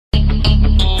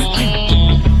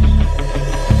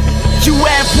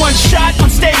one shot on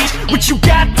stage. What you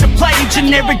got to play?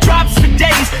 Generic drops for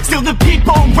days, still the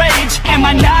people rage. Am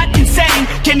I not insane?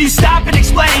 Can you stop and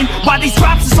explain why these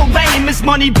drops are so lame? Is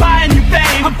money buying you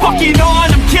fame? I'm fucking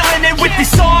on, I'm killing it with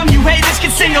this song. You haters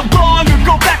can sing along or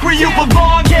go back where you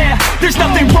belong. Yeah, there's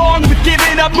nothing wrong with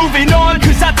giving up, moving on.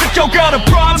 Cause I took your girl to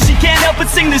prom, she can't help but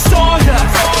sing this song.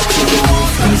 Till the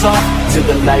roof comes off, till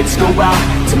the lights go out,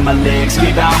 till my legs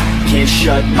give out, can't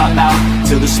shut my mouth,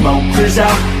 till the smoke clears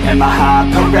out, and my high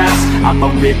progress. I'ma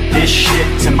rip this shit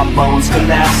till my bones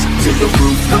collapse. Till the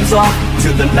roof comes off,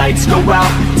 till the lights go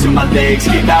out, till my legs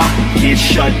give out, can't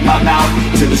shut my mouth,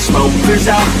 till the smoke clears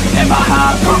out, and my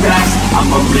high progress.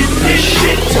 I'ma rip this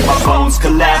shit till my bones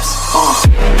collapse.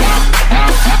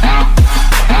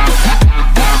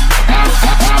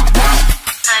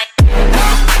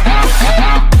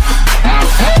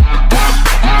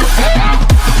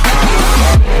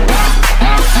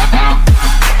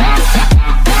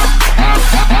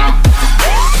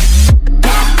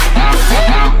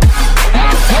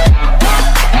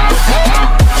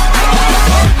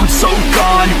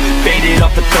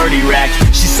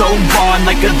 So on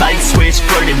like a light switch,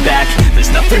 flirting back.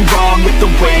 There's nothing wrong with the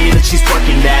way that she's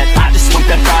working that. I just want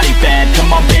that body bad,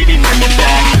 come on baby, bring it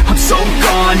back. I'm so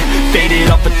gone, faded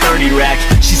off a 30 rack.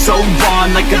 She's so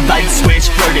on like a light switch,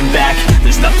 flirting back.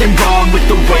 There's nothing wrong with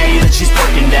the way that she's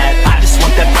working that. I just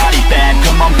want that body bad,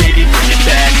 come on baby, bring it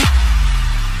back.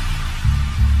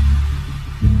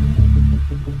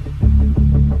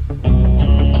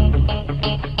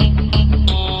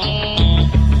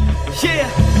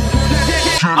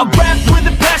 I rap with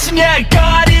a passion, yeah, I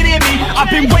got it in me. I've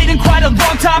been waiting quite a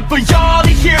long time for y'all to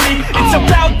hear me. It's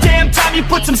about damn time you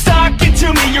put some stock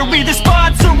into me. You're either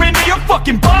sponsoring me or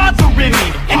fucking bothering me.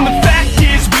 And the fact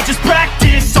is, we just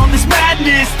practice on this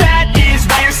madness. That is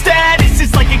why your status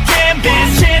is like a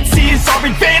canvas. Chances our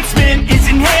advancement is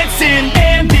enhancing,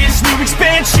 and this new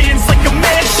expansion's like a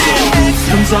mansion.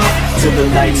 Comes off till the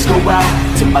lights go out,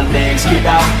 till my legs give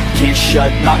out, can't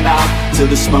shut my mouth, till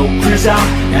the smoke clears out,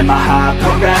 and my high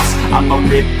progress. I'ma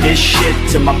rip this shit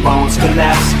till my bones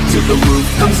collapse. Till the roof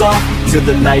comes off, till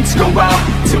the lights go out,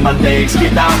 till my legs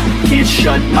give out, can't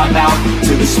shut my mouth,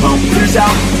 till the smoke clears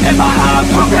out, and my high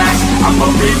progress. I'ma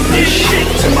rip this shit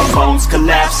till my bones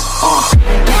collapse.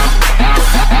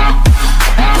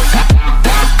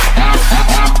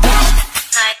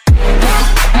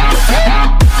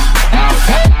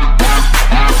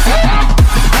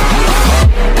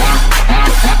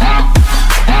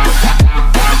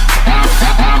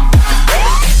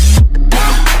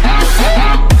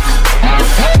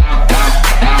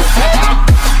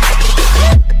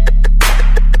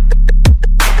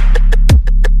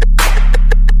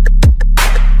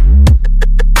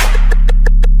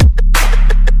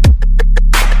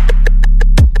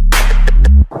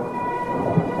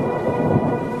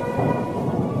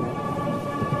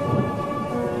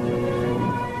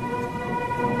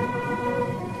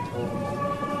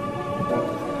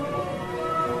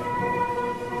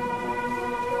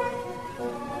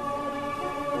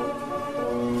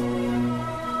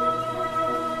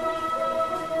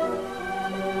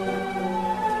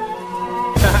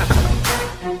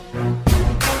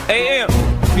 Hey,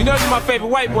 you know you're my favorite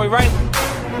white boy, right?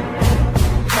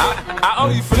 I owe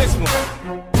you for this one.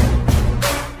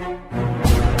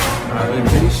 I've been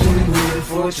patiently waiting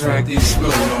for a track to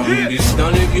explode on me. Get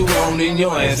stunned if you want, and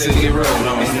your ass will get rolled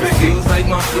on. It feels like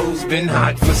my flow's been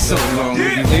hot for so long.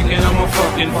 You thinking I'ma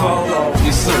fucking fall off,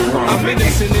 you're so wrong. I'm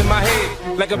menacing in my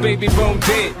head, like a baby bone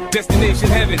dead. Destination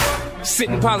heaven.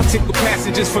 Sitting politic with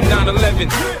passengers from 9/11.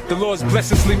 The Lord's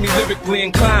blessings leave me lyrically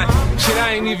inclined. Shit,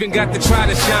 I ain't even got to try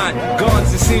to shine. Guards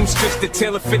and seamstress that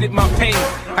tailor-fitted my pain.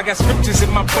 I got scriptures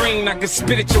in my brain, I can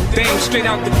spit at your dame. Straight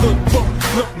out the good book,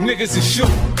 look, niggas is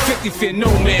shook. 50 fear no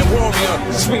man, warrior.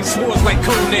 Swing swords like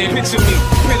Conan, picture me.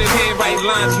 Pen in hand, write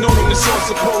lines, know them the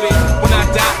source of quoted. When I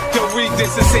die, don't read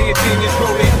this and say a genius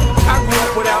wrote it. I grew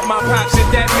up without my pops, shit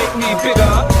that make me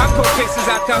bigger. I caught cases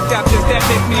I copped out, just that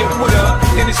make me a quitter.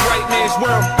 In this right man's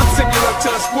world, I'm similar to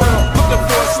a squirrel. Looking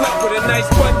for a slut with a nice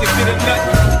butt to get a nut.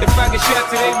 If I get shot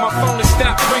today, my phone will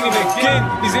stop ringing again.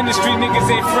 These industry niggas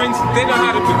ain't friends, they know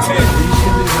how to pretend.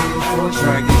 For a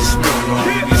track to explode on.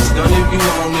 Get stunned if you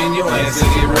want, and your ass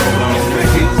will get rolled on. It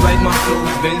feels like my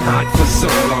flow's been hot for so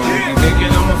long. You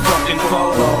thinking I'ma fucking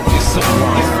fall off, you're so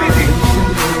wrong.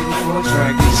 For a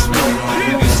track to explode on.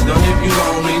 Get stunned if you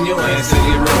want, and your ass will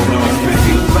get rolled on. It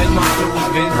feels like my flow's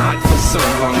been hot for so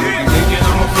long. You thinking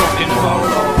I'ma fucking fall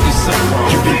off, you're so wrong.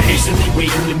 You've been patiently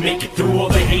waiting to make it through all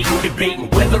the hate and debating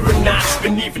whether or not notch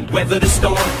and even weather the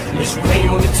storm. And as you lay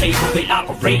on the table, they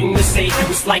operating to save you.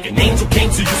 It's like an angel came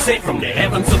to you sent from the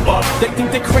heavens above. They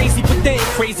think they're crazy, but they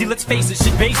ain't crazy. Let's face it,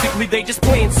 shit. Basically, they just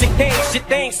playing sick games. Shit,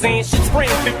 they ain't saying shit. Spraying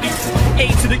 50 A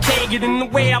to the K, get in the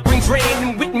way. I bring drain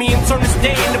and with me and turn this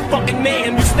day into fucking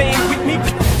mayhem. You staying with me?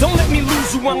 Don't let me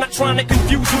lose you. I'm not trying to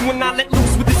confuse you. When I let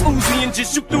loose with this Uzi and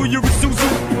just shoot through your Isuzu.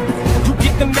 You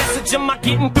get the message, am I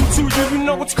getting through to you? You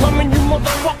know what's coming, you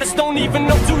motherfuckers don't even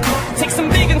know, do you? Take some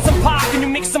big and some pop and you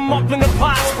mix them up in a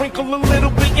pot. Sprinkle a little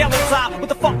bit yellow top. What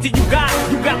the fuck do you got?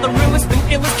 You got the realest and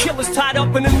illest killers tied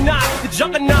up in a knot. The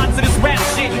juggernauts of this rap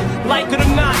shit, like it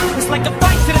or not. It's like a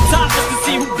fight to the top just to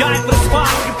see who died for the spot.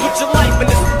 You put your life in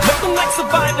this, nothing like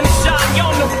surviving a shot.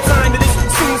 Y'all know what time it is.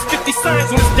 Soon as 50 signs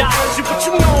on his dollars. You what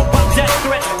you know about death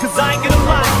threat, cause I get a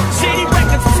lot. Shady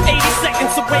Records is 80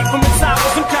 seconds away from the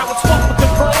towers. Them cowards fuck with the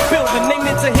pearl building. They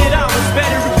meant to hit ours.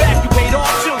 Better evacuate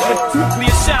all children.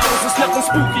 Nuclear showers, it's nothing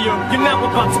spookier. You're now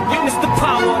about to witness the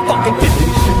power of fucking 50.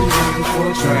 Before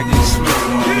a track gets split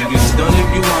on, you get stunned if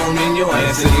you own and your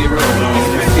ass will get rolled on.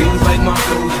 It feels like my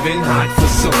flow's been hot for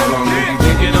so long. You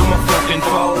thinking I'ma fucking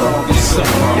fall off, it's so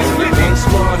long. It's the gang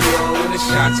squad here when the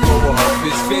shots go off.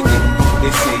 It's 50,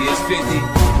 they say it's 50.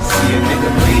 See a nigga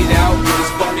laid out with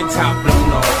his fucking top blown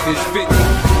off. It's 50,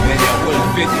 man, that was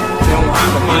 50. Don't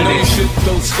hide my name. You should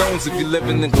throw stones if you live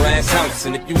in a glass house.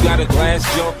 And if you got a glass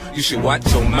jaw, you should watch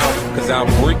your mouth, cause I'll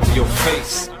break your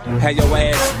face. Have your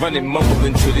ass running,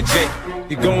 mumbling to the J.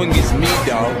 You going against me,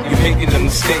 dawg, you making a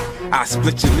mistake. I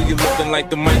split you, leave you looking like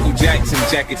the Michael Jackson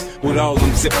jackets with all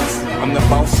them zippers. I'm the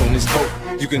boss on this boat,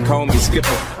 you can call me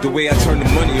Skipper. The way I turn the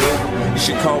money over, you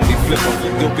should call me Flipper.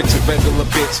 Yo bitch, a regular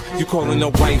bitch, you calling her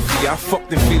wifey. I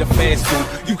fucked and feed her fast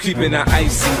food, you keeping her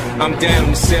icy. I'm down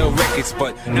to sell records,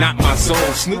 but not my soul.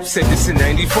 Snoop said this in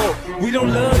 94. We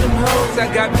don't love them hoes,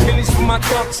 I got pennies for my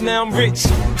thoughts, now I'm rich.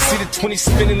 See the 20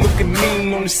 spinning, looking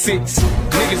mean on the 6.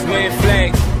 Niggas wearing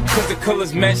flags, cause the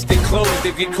colors match their clothes.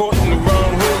 They get caught in the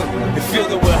wrong hood and fill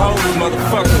it with hoes,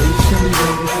 motherfucker. You should be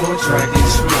ready before a track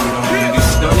gets split on. You get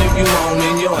stunned if you own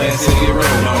and your ass will get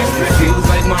rolled on. It feels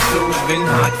like my flow's been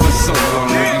hot for so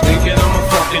long. You thinking I'ma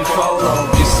fucking fall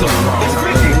off, it's so long. You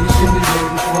should be ready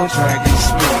before a track gets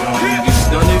split on. You get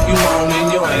stunned if you own and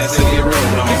your ass will get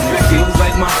rolled on. It feels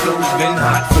like my flow's been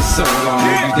hot for so long.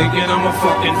 You thinking I'ma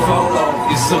fucking fall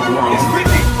off, it's so long.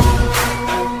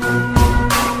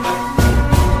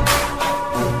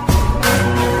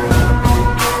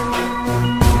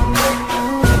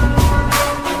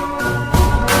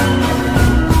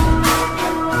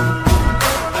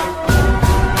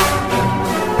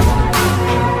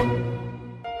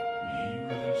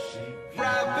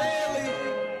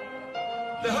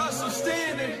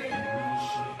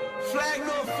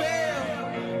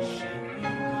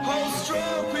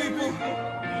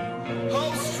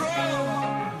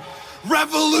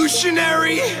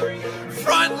 Revolutionary,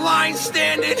 frontline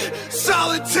standing,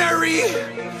 solitary,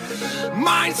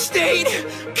 mind state,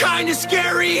 kinda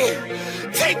scary.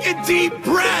 Take a deep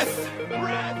breath,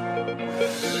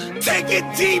 take a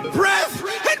deep breath,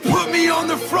 and put me on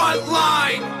the front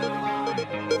line.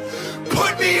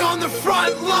 Put me on the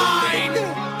front line.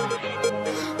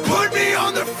 Put me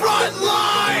on the front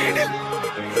line.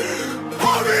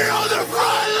 Put me on the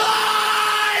front line.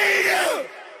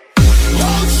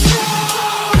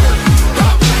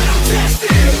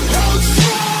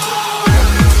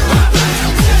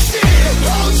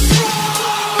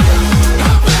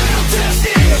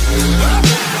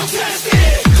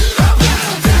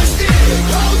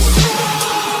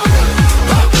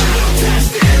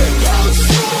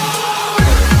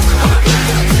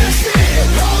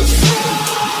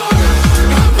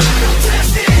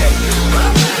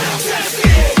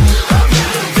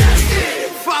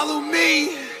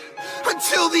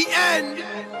 Till the end,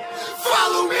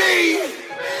 follow me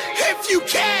if you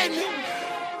can.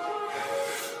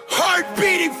 Heart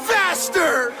beating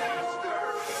faster.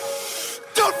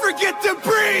 Don't forget to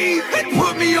breathe and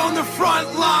put me on the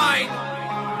front line.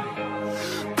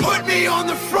 Put me on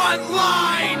the front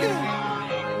line.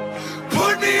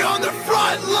 Put me on the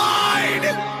front line.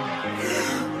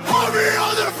 Put me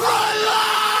on the front line.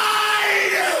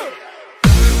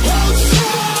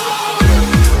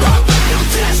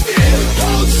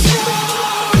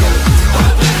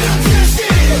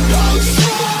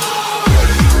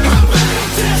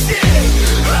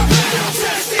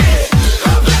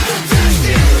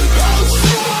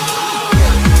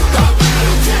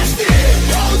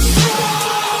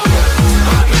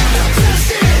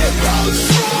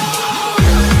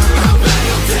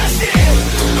 Tested.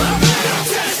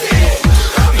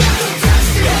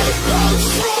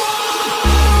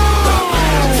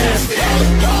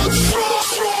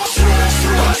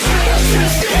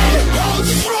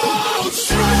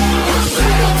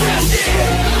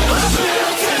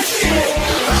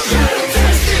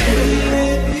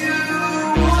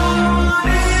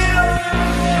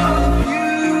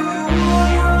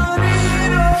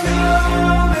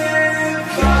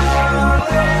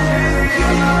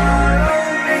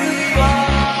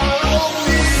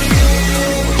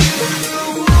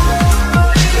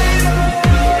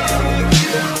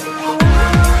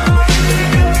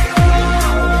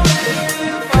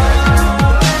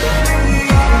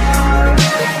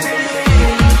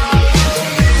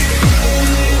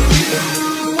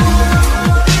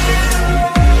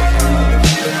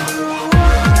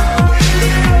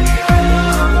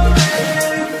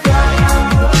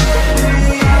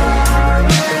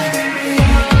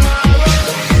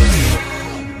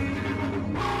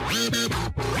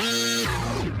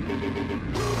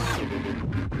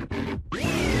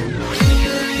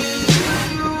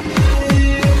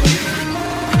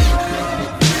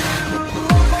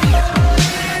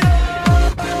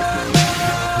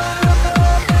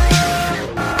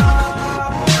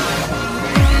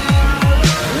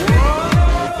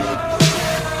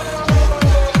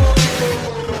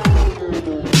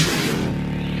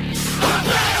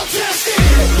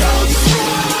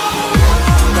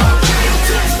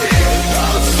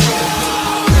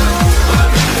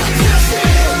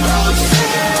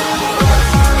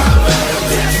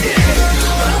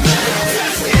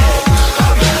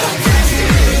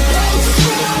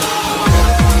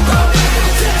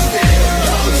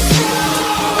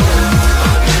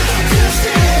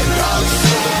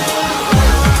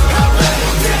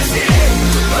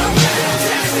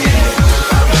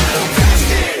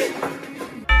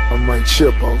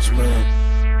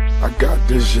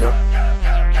 niggas, yeah.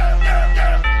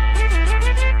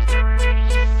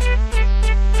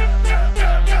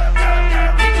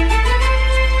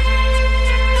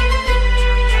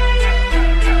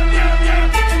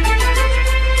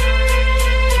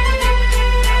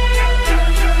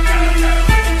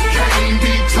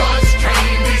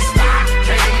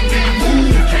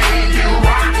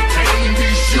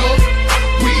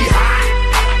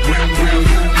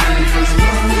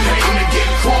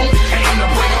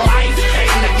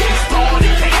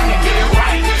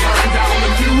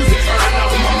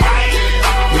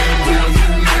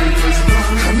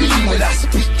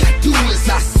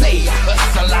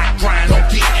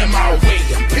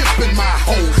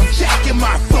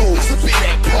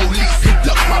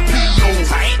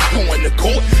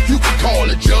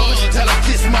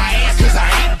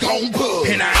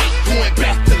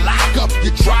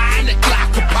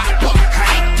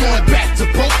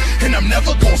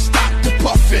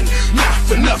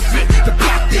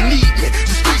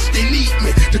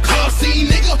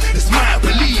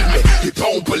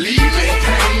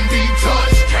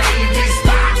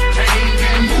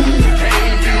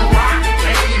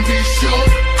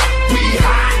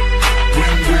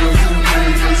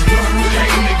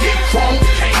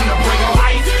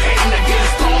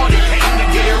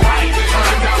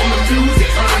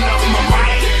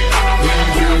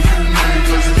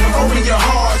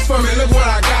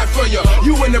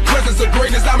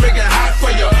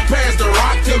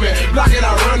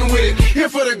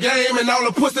 And all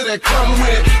the pussy that come with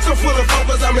it. So full of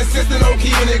focus, I'm insisting on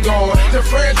keeping it going. The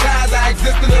franchise, I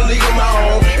exist in a league of my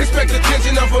own. Expect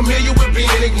attention, I'm familiar with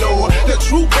being ignored. The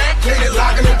true backplated,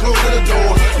 locking and closing the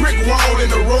door. Brick wall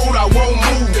in the road, I won't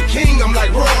move. The king, I'm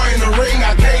like Roy in the ring,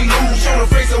 I can't lose. Show the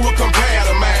face of what compare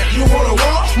to mine. You wanna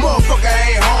walk? Motherfucker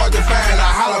ain't hard to find. I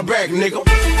holler back, nigga.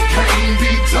 Can't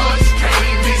be touched,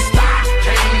 can't be stopped,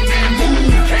 can't be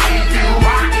moved, can't be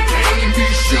rocked, can't be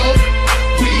shook.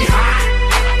 We hot.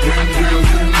 When will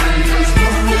you niggas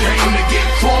learn? Came to get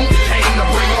crunk, came to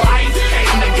bring life,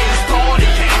 came to get started,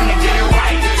 came to get it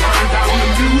right. Turn down the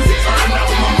music, turn up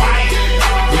my mic.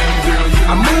 When will you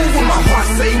I move when my heart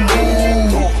say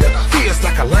move. Feels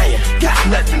like a lion, got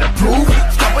nothing to prove.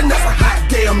 Stopping that's a hot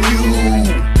damn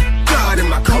mule. God in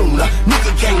my corner,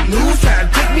 nigga can't lose. Trying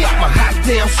to take me out my hot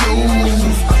damn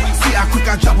shoes. See how quick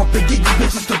I drop up and get you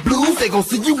bitches the blues. They gon'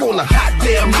 see you on a hot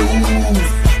damn news.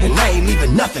 And I ain't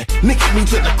leaving nothing. Linking me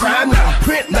to the crime, not a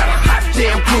print, not a hot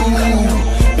damn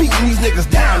clue. Beating these niggas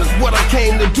down is what I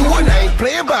came to do, and I ain't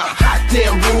playing by a hot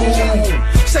damn rule.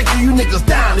 Shaking you niggas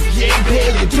down if you ain't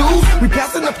paying your dues. We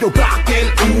passing up your block and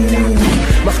ooh,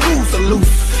 my screws are loose.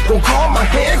 Don't call my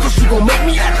hand, cause you gon' make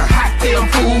me act a hot damn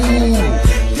fool.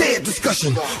 Dead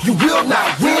discussion, you will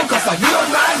not win, cause I will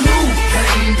not lose.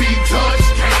 can't be touched,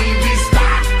 can't be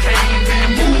stopped, can't be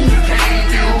moved, can't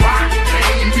be rocked,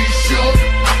 can't be shook.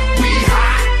 We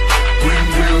hot. When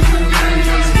will you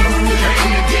niggas learn?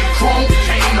 Came to get crunk,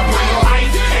 came to bring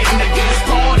life, came to get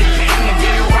started, came to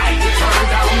get it right. Turn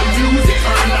down the music,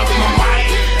 turn up my mic.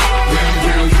 When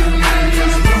will you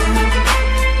niggas learn?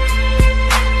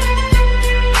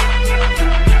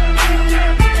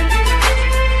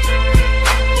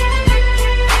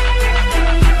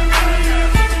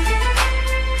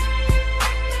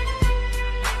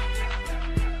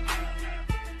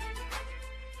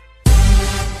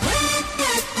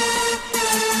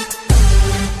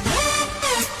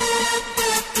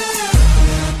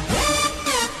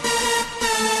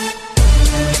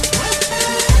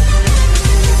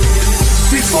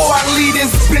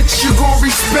 Bitch, you gon'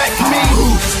 respect me.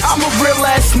 I'm a real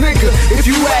ass nigga, if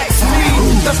you ask me.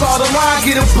 That's all the line,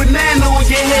 get a banana on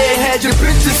your head. Had your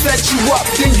bitch to set you up,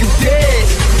 then you dead.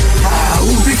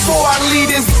 Before I leave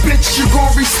this bitch, you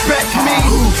gon' respect me.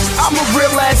 I'm a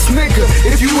real ass nigga,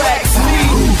 if you ask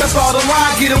me. That's all the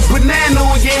line, get a banana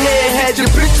on your head. Had your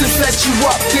bitch to set you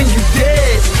up, then you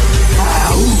dead.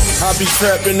 I be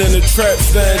trapping in the trap,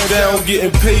 stand down, getting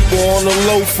paper on the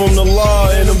low from the law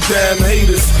and them damn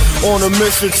haters. On a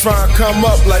mission, try and come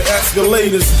up like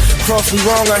escalators. Cross me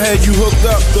wrong, I had you hooked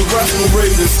up, the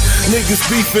respirators. Niggas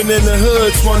beefing in the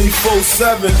hood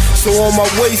 24/7. So on my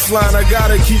waistline, I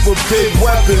gotta keep a big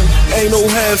weapon. Ain't no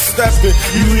half stepping,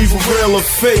 you either real or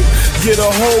fake. Get a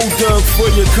hold up for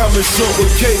you coming short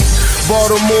with cake.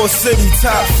 Baltimore City,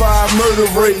 top 5 murder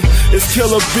rate. It's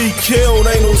killer be killed,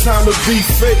 ain't no time to be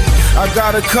fake. I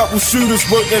got a couple shooters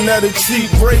working at a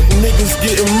cheap rate. Niggas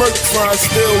getting murked, trying to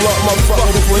steal up my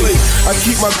fucking plate. I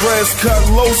keep my grass cut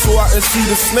low so I can see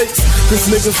the snakes. Cause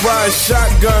niggas ride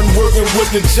shotgun working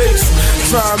with the jakes.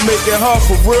 Try to make it hard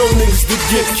for real niggas to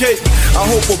get cake. I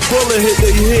hope a bullet hit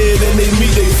their head and they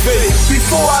meet their fate.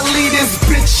 Before I leave this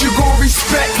bitch, you gon'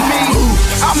 respect me.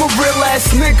 I'm a real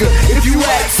ass nigga, if you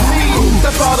ask me.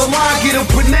 Step out the line, get a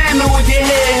banana on your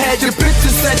head. Had your bitch to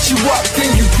set you up,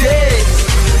 then you dead.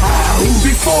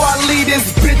 Before I leave this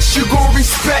bitch, you gon'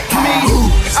 respect me.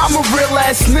 I'm a real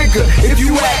ass nigga, if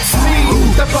you ask me.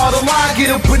 Step out the line, get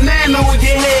a banana on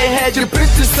your head. Had your bitch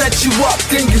to set you up,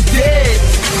 then you dead.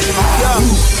 Yo,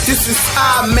 this is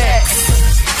IMAX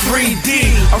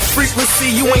 3D, a frequency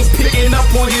you ain't picking up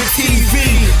on your TV.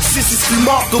 This is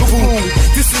remarkable,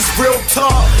 this is real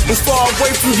talk. I'm far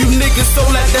away from you niggas, so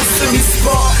let that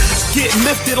semi-spark get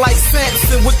lifted like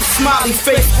Samson with the smiley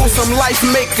face on some life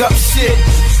makeup shit.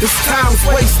 This time's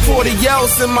waste, 40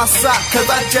 yells in my sock, cause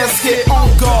I just hit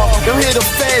on guard. Don't hear the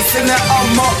feds in that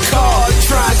unmarked car.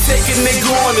 Try and take a nigga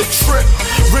on a trip,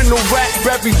 rental rack,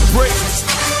 every brick.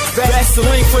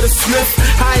 Vaseline for the sniff.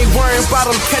 I ain't worrying about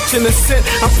them catching the scent.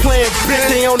 I'm playing bitch.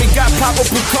 They only got pop-up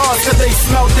cars cause they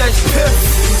smell that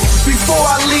piff. Before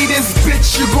I leave this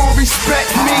bitch, you gon' respect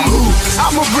me.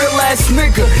 I'm a real ass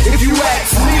nigga, if you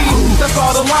ask me. Step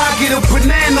out the line, get a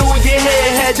banana on your head.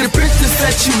 Had your bitch to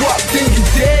set you up, then you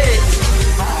dead.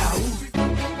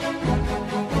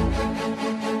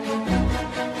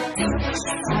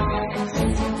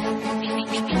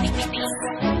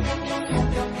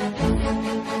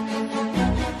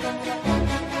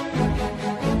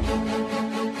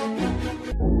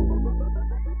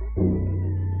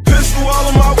 All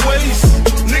of my waist,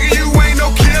 Nigga, you ain't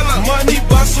no killer. money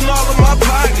bustin' all of my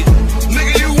pocket.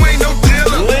 Nigga, you ain't no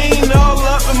dealer. Lean all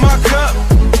up in my cup.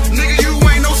 Nigga, you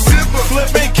ain't no sipper.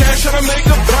 Flipping cash tryna make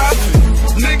a profit.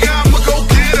 Nigga, I'ma go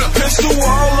get her. Pistol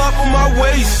all up on my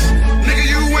waist. Nigga,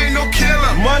 you ain't no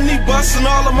killer. Money bustin'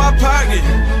 all of my pocket.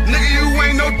 Nigga, you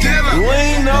ain't no dealer.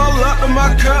 Lean all up in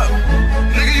my cup.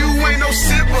 Nigga, you ain't no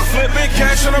sipper. Flipping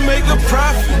cash tryna make a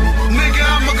profit. Nigga,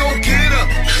 I'ma go get her.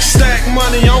 Stack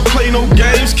money, I don't play no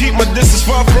games. Keep my distance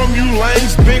far from you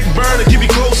lames. Big burner, keep me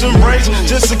close in range.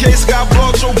 Just in case I got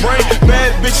blood your brain.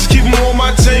 Bad bitches, keep them on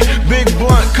my team. Big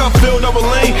blunt, cup filled up a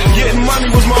lane. Getting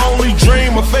money was my only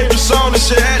dream. My favorite song,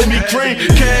 this shit had to be cream.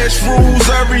 Cash rules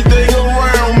everything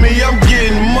around me. I'm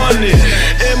getting money.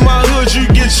 In my hood, you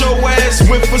get your ass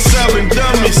whipped for selling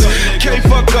dummies. Can't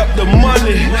fuck up the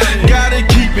money. Gotta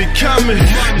keep it coming.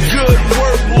 Good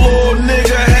work, little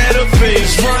nigga, had a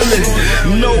face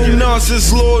running. No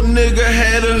nonsense, little nigga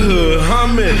had a hood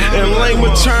humming. In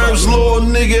layman terms, little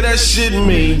nigga, that shit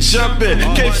mean jumping.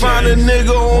 Can't find a nigga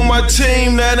on my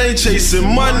team that ain't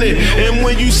chasing money. And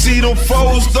when you see them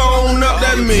foes thrown up,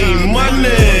 that mean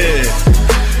money.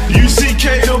 You see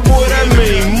Kato, boy, that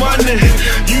mean money.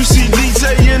 You see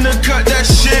DJ in the cut, that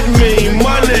shit mean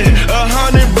money.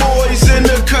 100 boys in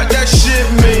the cut, that shit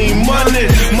mean money.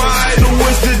 My idol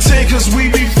was the 10, cause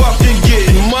we be fucking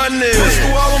getting money.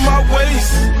 Pistol all of my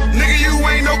waist. Nigga, you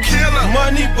ain't no killer.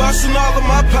 Money bustin' all of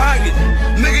my pocket.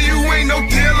 Nigga, you ain't no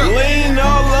dealer. Lean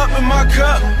all up in my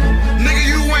cup. Nigga,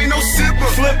 you ain't no sipper.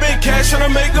 Flipping cash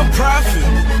tryna make a profit.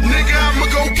 Nigga, I'ma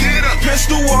go get her.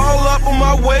 Pistol all up on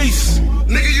my waist.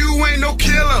 Nigga, you ain't no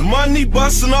killer. Money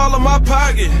bustin' all of my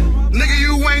pocket. Nigga,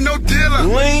 you ain't no dealer.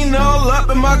 Lean all up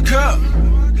in my cup.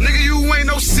 Nigga, you ain't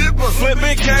no sipper.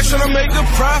 Flipping cash tryna make a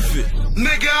profit.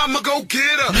 Nigga, I'ma go get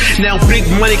her. Now big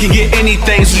money can get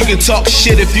anything, so you can talk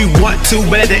shit if you want to,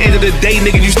 but at the end of the day,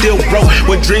 nigga, you still broke.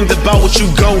 With dreams about what you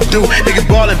gon' do. Niggas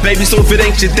ballin', baby, so if it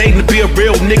ain't your day to be a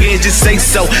real nigga and just say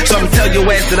so. So I'ma tell your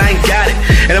ass that I ain't got it,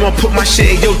 and I'ma put my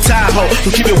shit in your tie hole. So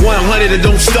keep it 100 and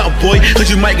don't stop, boy, cause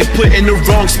you might get put in the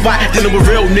wrong spot. Dealing with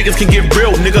real niggas can get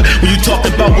real, nigga, when you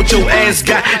talking about what your ass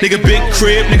got. Nigga, big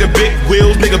crib, nigga, big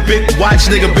wheels, nigga, big watch,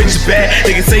 nigga, bitch bad.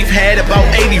 Nigga, safe had about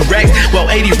 80 racks,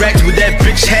 well, 80 racks with that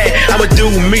bitch had. I'ma do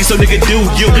me, so nigga do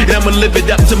you, and I'ma live it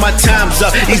up till my time's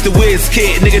up. He's the Wiz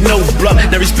Kid, nigga, no bluff.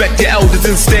 Now respect your elders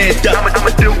and stand up.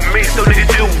 I'ma do me, so nigga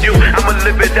do you, I'ma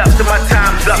live it up till my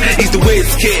time's up. He's the Wiz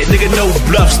Kid, nigga, no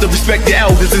bluff. So respect your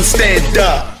elders and stand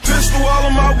up. Pistol all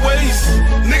of my waist.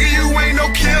 Nigga, you ain't no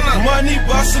killer. Money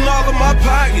bustin' all of my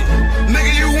pocket.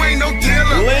 Nigga, you ain't no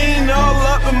dealer. Lean all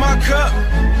up in my cup.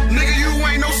 Nigga, you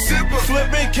ain't no sipper.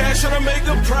 Flipping cash tryna make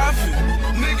a profit.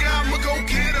 Nigga, I'ma go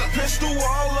get her. Pistol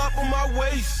all up on my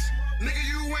waist. Nigga,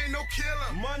 you ain't no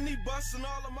killer. Money bustin'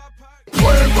 all of my pocket.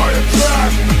 Playing by a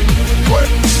track.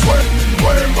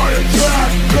 Playing by a track.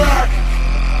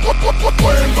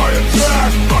 Playing by a track.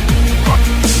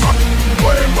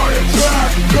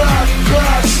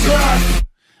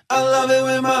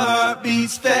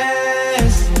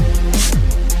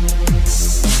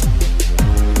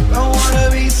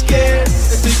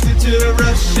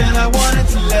 and I want it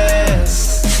to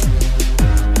last.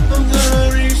 I'm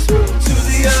gonna reach through to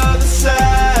the other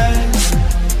side,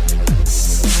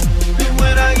 and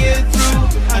when I get through,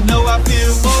 I know I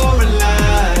feel more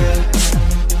alive.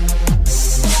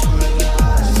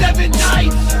 7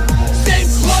 nights, same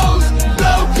clothes,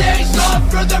 no days off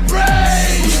for the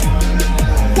brave.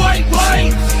 White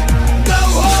lights, no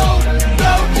hope,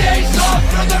 no days off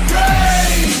for the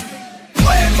brave.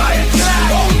 Plan my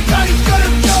attack, old time's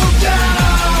gonna go down.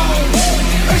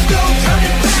 There's no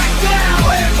turning back now.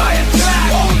 Plan my attack,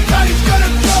 old time's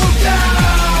gonna go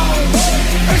down.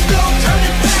 There's no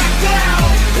turning back now.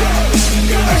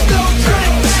 There's no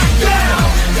turning back now.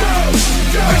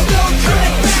 There's no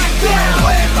turning back now.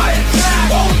 Plan my attack,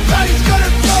 old time's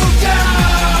gonna go down.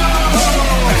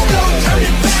 There's no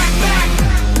turning back.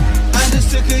 I just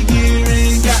took a year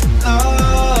and got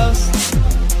lost.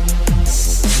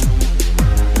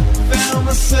 Found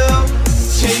myself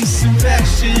chasing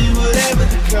passion, whatever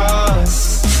the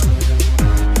cost.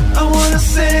 I wanna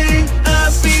say I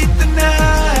beat the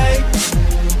night,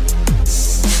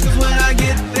 'cause when I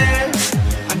get there,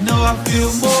 I know I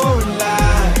feel more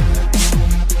alive.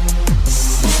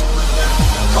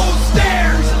 Cold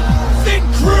stairs, thin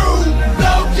crew,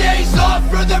 no days off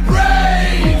for the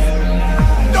brave.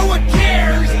 No one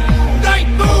cares, night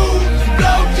moon,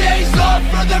 no days off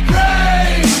for the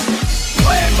brave.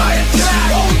 Plan my attack,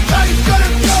 old time's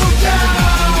gonna go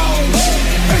down.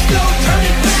 There's no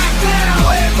turning back now.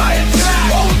 Plan my attack,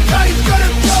 old time's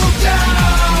gonna go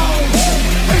down.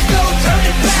 There's no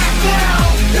turning back now.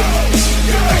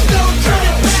 There's no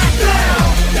turning back now.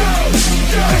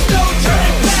 There's no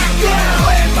turning back now.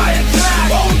 Plan my attack,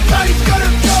 old time's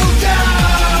gonna go down.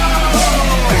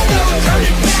 There's no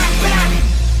turning back.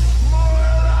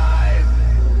 More alive.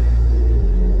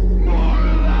 More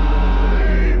alive. More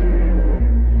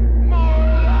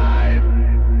alive.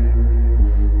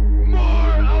 More alive. More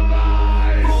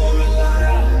alive.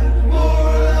 More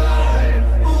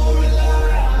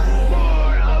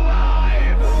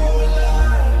alive. More alive.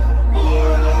 More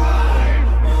alive. More alive. More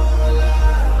alive.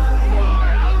 More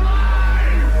alive.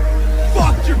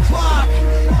 Fuck your clock.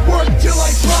 Work till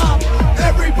I drop.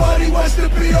 Everybody wants to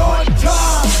be on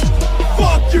top.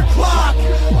 Fuck your clock.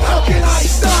 How can I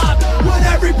stop when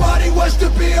everybody wants to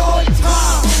be on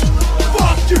top?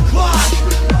 Fuck your clock.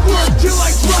 Work till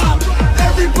I drop.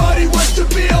 Everybody wants to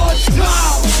be on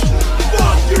top.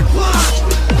 Fuck your clock.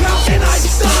 How can I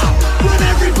stop when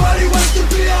everybody wants to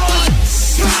be on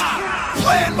top?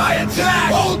 Plan my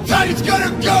attack. Old time's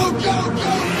gonna go.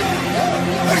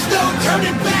 There's no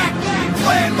turning back.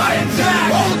 Plan my attack.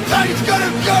 Old time's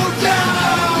gonna go down.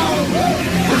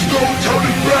 There's no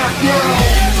turning back now.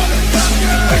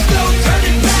 There's no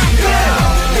turning back now.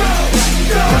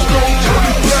 There's no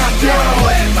turning back now.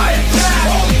 Plan my attack.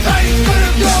 Old time's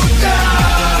gonna go down.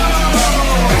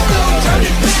 There's no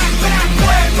turning back.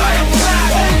 Plan my attack.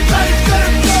 Old time's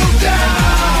gonna go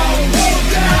down.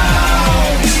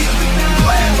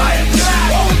 Plan my attack.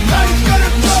 Old time's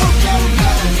gonna go.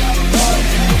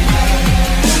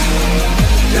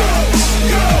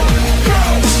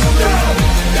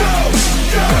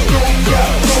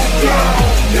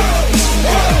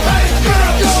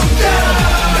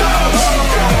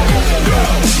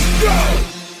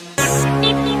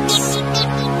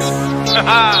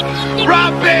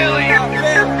 Rob Bailey,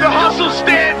 the Hustle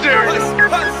Standard,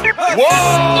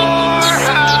 Warhouse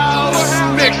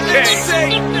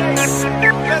Mixtape.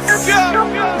 Let's go.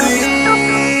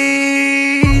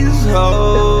 These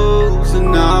hoes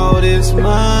and all this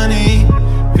money,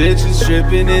 bitches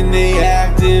tripping and they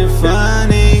acting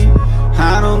funny.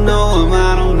 I don't know them,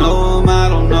 I don't know them, I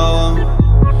don't know them.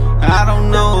 I don't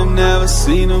know them, never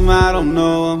seen them, I don't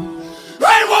know them.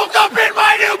 I woke up in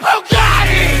my new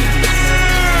Bugatti.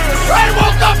 I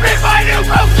woke up in my new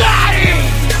Bugatti.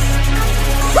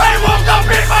 I woke up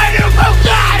in my new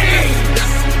Bugatti.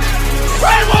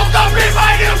 I woke up in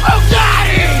my new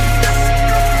Bugatti.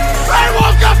 I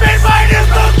woke up in my new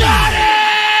Bugatti.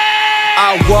 I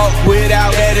walk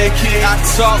without etiquette, I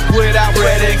talk without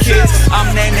predicates.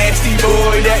 I'm that nasty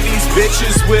boy that these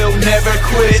bitches will never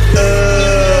quit.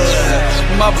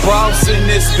 My boss in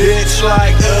this bitch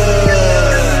like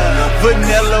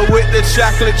vanilla with the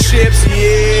chocolate chips,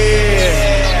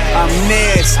 yeah. I'm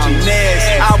nasty.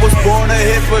 I was born a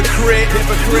hypocrite,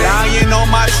 lying on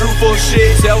my truthful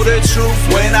shit. Tell the truth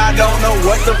when I don't know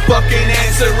what the fucking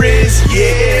answer is,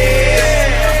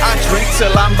 yeah. I drink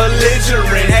till I'm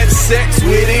belligerent, had sex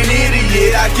with an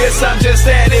idiot. I guess I'm just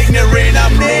that ignorant,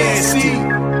 I'm nasty.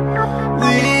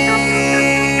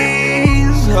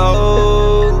 These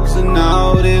hoes and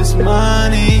all this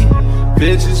money,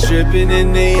 bitches tripping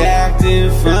and they acting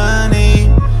funny.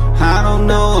 I don't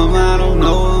know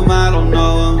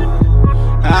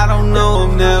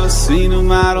seen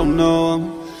him, I don't know him.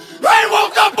 I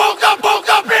woke up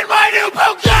in my new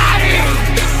Bugatti.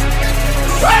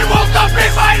 I woke up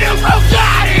in my new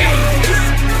Bugatti.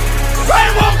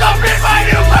 I woke up in my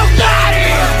new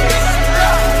Bugatti.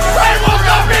 I woke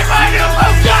up in my new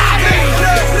Bugatti.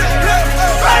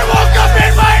 I woke up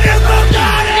in my new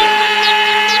Bugatti.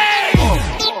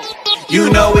 You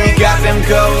know we got them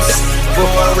ghosts for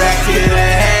a rack and a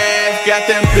half. Got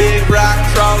them big rock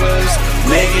trawlers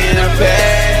making a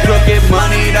bag. Crooked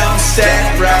money don't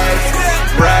stack right,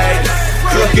 right.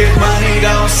 Crooked money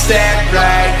don't stack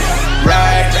right,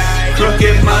 right.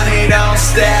 Crooked money don't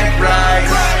stack right,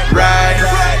 right.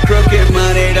 Crooked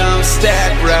money don't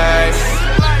stack right.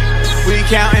 We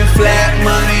counting flat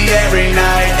money every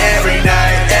night, every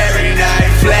night, every night.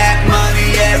 Flat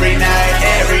money every night,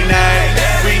 every night.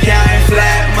 We counting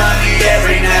flat money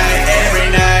every night, every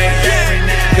night.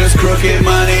 Cause crooked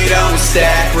money don't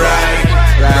stack right,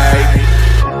 right.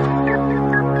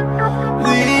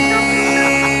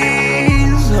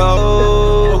 These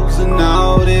hoes and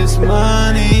all this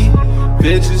money,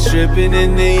 bitches tripping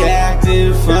and they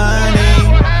acting funny.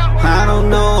 I don't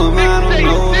know him, I don't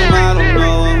know him, I don't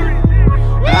know him.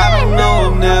 I don't know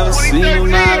him, never seen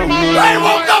him, I don't know him. I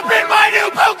woke up in my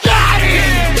new Bugatti.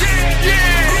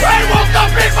 I woke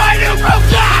up in my new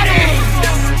Bugatti.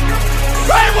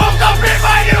 I woke up in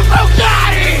my new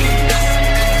Bugatti.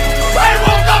 I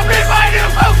woke up in my new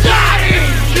Bugatti.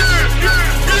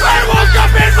 I woke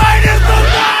up in my new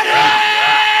Bugatti.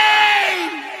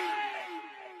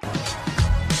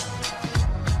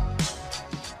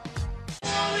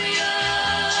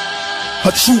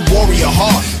 A true warrior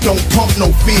heart, don't pump no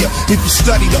fear. If you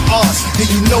study the arts, then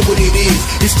you know what it is.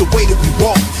 It's the way that we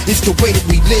walk, it's the way that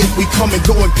we live. We come and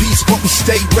go in peace, but we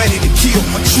stay ready to kill.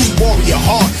 A true warrior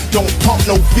heart, don't pump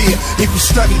no fear. If you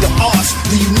study the arts,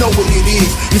 then you know what it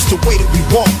is. It's the way that we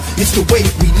walk, it's the way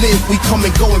that we live. We come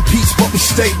and go in peace, but we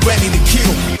stay ready to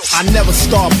kill. I never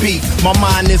start beef, my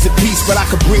mind is at peace, but I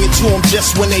could bring it to them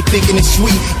just when they thinking it's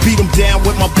sweet. Beat them down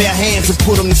with my bare hands and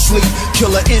put them to sleep.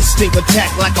 Killer instinct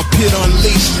attack like a pit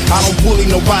unleashed. I don't bully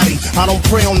nobody, I don't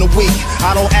prey on the weak.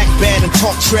 I don't act bad and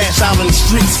talk trash out in the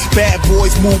streets. Bad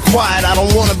boys move quiet, I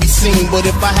don't wanna be seen, but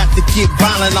if I have to get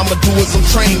violent, I'ma do as I'm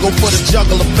trained. Go for the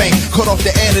juggler fame, cut off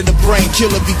the head of the brain.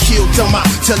 Killer be killed, them out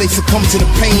till they succumb to the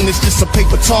pain. It's just a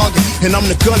paper target, and I'm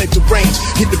the gun at the range.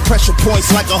 Hit the pressure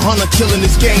points like a hunter killing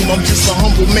this game. I'm just a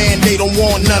humble man, they don't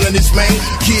want none of this, man.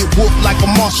 Get whooped like a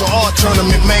martial art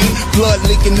tournament, man. Blood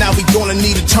leaking, now we gonna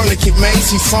need a tourniquet, man.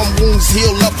 See some wounds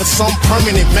heal up for some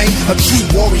permanent, man. A true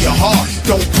warrior heart,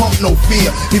 don't pump no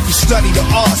fear. If you study the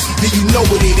arts, then you know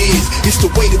what it is. It's the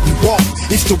way that we walk,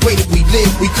 it's the way that we live.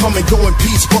 We come and go in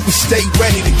peace, but we stay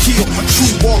ready to kill. A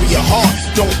true warrior heart,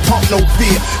 don't pump no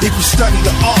fear. If you study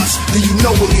the arts, then you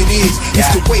know what it is. It's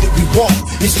the way that we walk,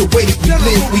 it's the way that we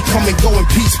live. We come and go in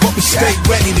peace, but we stay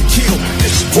ready to kill.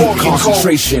 Deep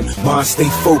concentration, mind stay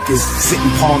focused,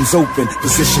 sitting palms open,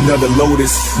 position of the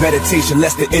lotus. Meditation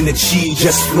lets the energy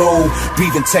just flow.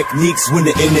 Breathing techniques when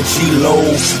the energy low.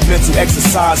 Mental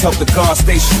exercise help the guard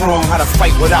stay strong. How to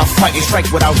fight without fighting,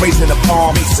 strike without raising the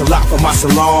palm. Salat for my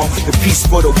salam, the peace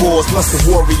for the wars. Plus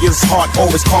the warrior's heart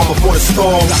always calm before the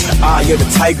storm. Got the eye of the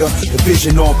tiger, the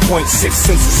vision on point. Sixth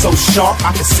sense is so sharp,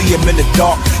 I can see him in the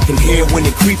dark. Can hear when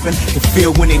they're creeping, can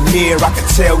feel when they're near. I can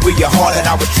tell where your heart at.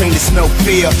 I was trained to smell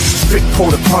fear. Strict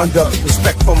code of conduct,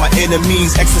 respect for my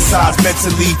enemies. Exercise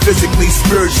mentally, physically,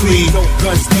 spiritually. No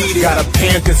guns needed. Got a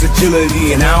panther's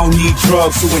agility, and I don't need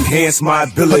drugs to enhance my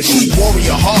ability. A true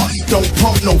warrior heart, don't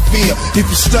pump no fear. If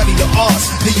you study the arts,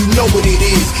 then you know what it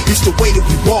is. It's the way that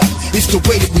we walk, it's the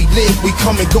way that we live. We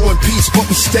come and go in peace, but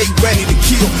we stay ready to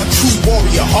kill. A true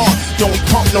warrior heart, don't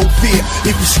pump no fear.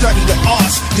 If you study the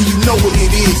arts, then you know what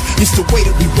it is. It's the way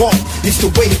that we walk, it's the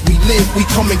way that we live. We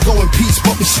come and go in peace,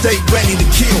 but we stay ready to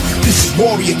kill. This is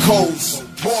warrior codes,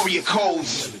 warrior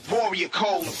codes, warrior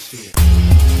codes.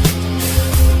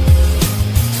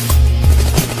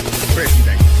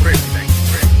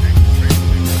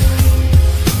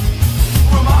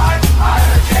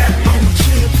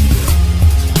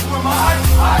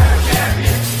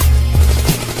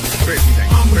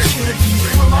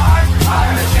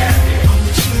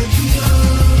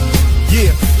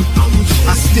 Yeah,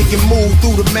 I stick and move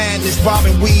through the madness, bob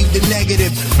and weave the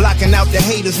negative, blocking out the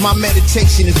haters. My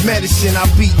meditation is medicine. I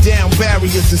beat down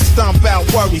barriers and stomp out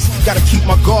worries. Gotta keep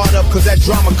my guard up, cause that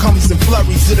drama comes in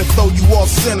flurries. It'll throw you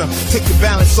off center, take the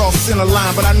balance off center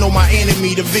line. But I know my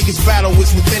enemy, the biggest battle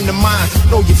is within the mind.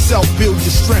 Know yourself, build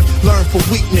your strength, learn for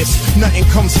weakness. Nothing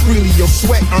comes freely, your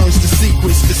sweat earns the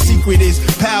secrets. The secret is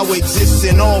power exists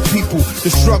in all people.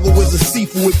 The struggle is a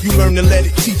seafood if you learn to let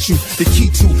it teach you. The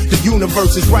key to the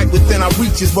universe is right within our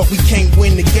reaches. features, but we can't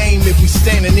win the game if we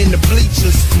standing in the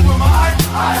bleachers. Who am I?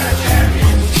 I'm a champion.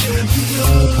 I'm a champion.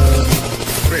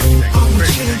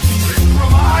 Who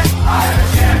am I? I'm a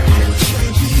champion.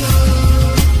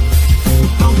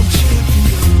 I'm a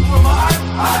champion. Who am I?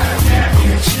 I'm a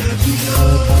champion. I'm a champion.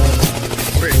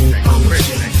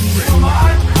 Who am I?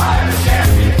 I'm a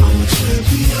champion.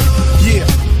 Yeah.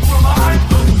 Who am I?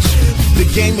 I'm a champion. The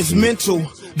game is mental.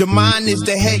 The mind is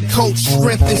the head coach,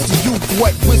 strength is the youth,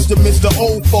 what wisdom is the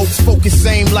old folks. Focus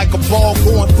aim like a ball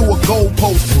going through a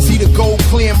goalpost. See the goal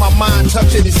clear, my mind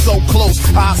touch it, it's so close.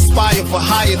 I aspire for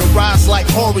higher to rise like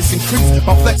Horus. Increase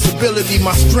my flexibility,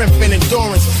 my strength and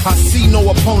endurance. I see no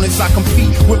opponents, I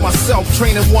compete with myself.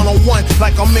 Training one-on-one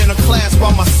like I'm in a class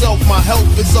by myself. My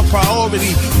health is a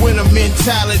priority, winner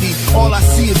mentality. All I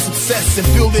see is success and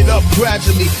build it up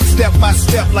gradually. Step by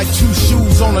step like two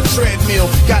shoes on a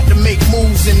treadmill. Got to make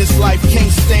moves in this life,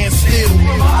 can't stand still.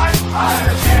 I'm a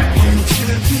champion. I'm a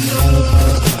champion.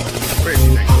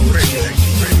 I'm a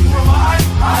champion. Who am I?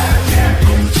 I'm a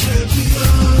champion. I'm a champion.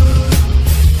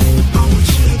 I'm a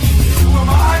champion. Who am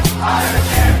I? I'm a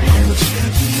champion. I'm a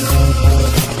champion.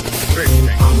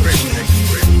 I'm a champion.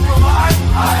 Who am I?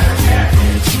 I'm a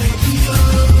champion.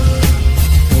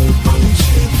 I'm a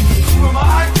champion. Who am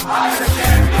I? I'm a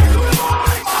champion. Who am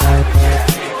I? I'm a champion.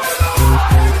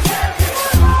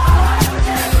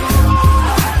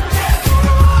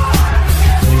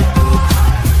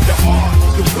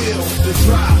 The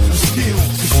drive, the skill,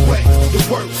 the sweat, the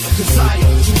work, desire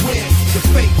to win, the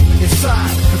faith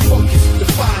inside, the focus, the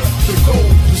fire, the goal,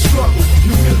 the struggle,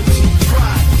 humility,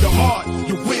 pride, the heart,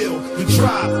 the will, the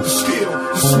drive, the skill,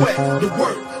 the sweat, the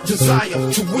work, desire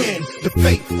to win, the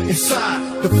faith inside,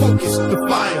 the focus, the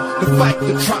fire, the fight,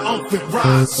 the triumphant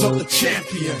rise of the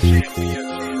champion.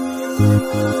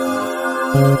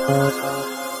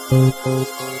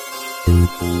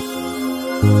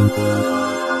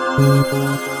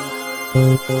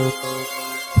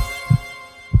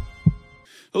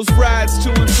 Those rides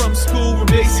to and from school were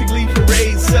basically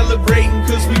parades, celebrating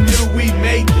cause we knew we'd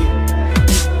make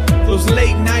it. Those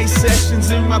late night sessions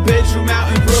in my bedroom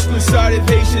out in Brooklyn started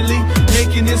patiently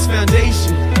making this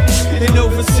foundation. And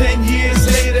over 10 years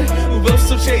later, we're both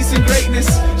still chasing greatness,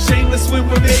 shameless when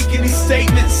we're making these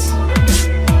statements.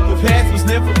 The path was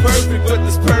never perfect, but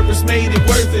this purpose made it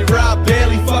worth it. Rob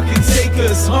Bailey fucking take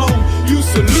us home. You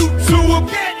salute to him.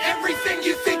 Get everything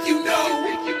you think you know.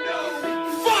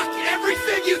 Fuck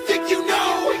everything you think you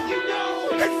know.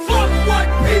 And fuck what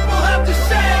people have to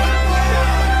say.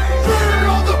 Burn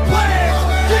all the plans.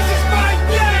 This is my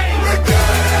day. We're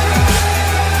good.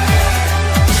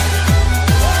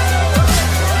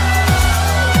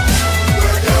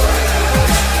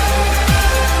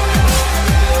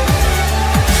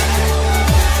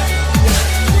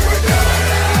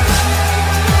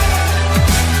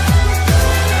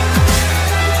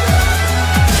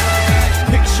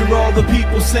 We're doing all the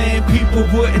people saying people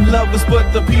wouldn't love us, but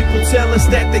the people tell us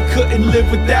that they couldn't live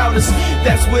without us.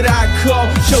 That's what I call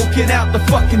choking out the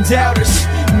fucking doubters.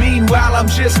 Meanwhile, I'm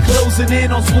just closing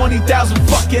in on 20,000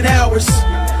 fucking hours.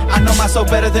 I know myself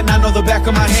better than I know the back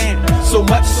of my hand. So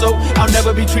much so, I'll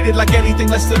never be treated like anything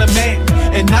less than a man.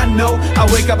 And I know, I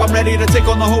wake up, I'm ready to take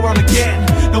on the whole world again.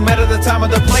 No matter the time or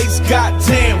the place,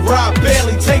 goddamn, Rob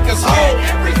Bailey, take us home.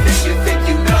 everything you think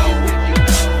you know.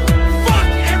 Fuck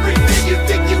everything you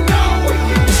think you know.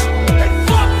 And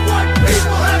fuck what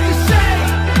people have to say.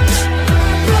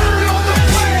 Burn all the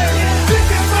plans. This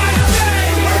is my day.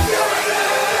 We're doing it.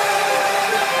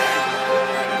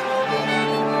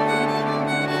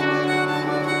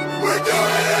 We're doing it. We're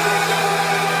doing it.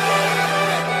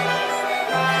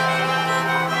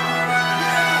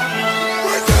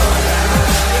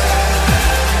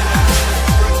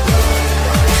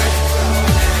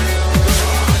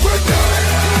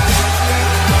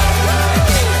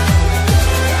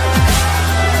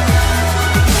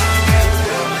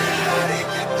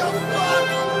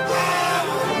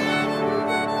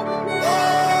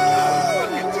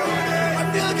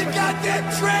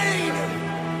 Train!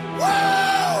 Whoa!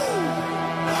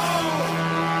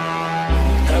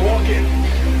 And I walk in,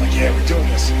 like, yeah, we're doing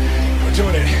this. We're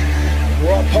doing it.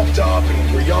 We're all pumped up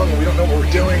and we're young and we don't know what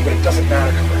we're doing, but it doesn't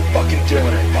matter because we're fucking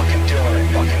doing it, fucking doing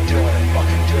it, fucking doing it,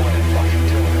 fucking doing it, fucking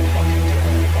doing it, fucking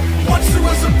doing it. Once there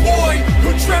was a boy who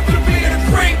dreamt of being a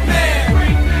great man.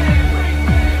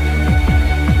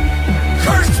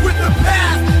 Cursed with the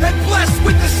path and blessed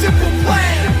with the simple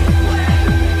plan.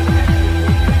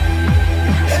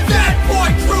 And that boy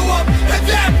grew up, and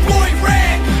that boy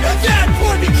ran, and that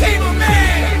boy became a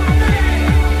man.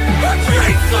 A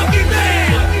great fucking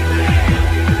man.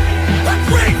 A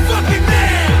great fucking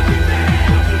man.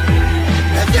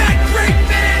 And that great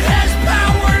man has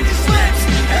power.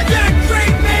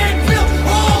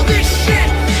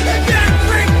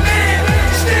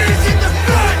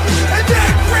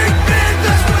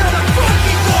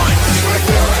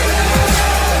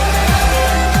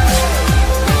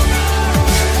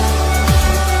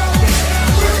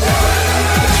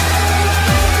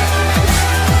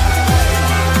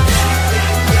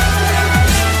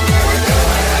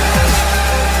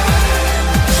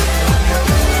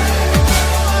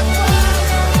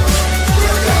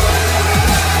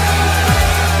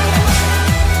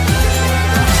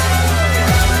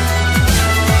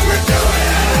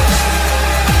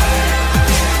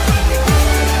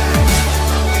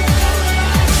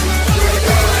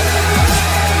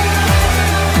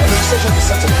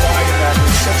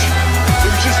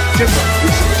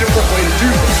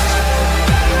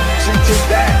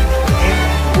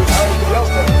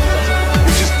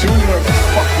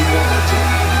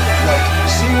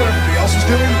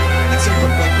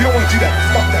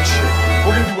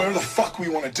 we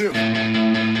want to do.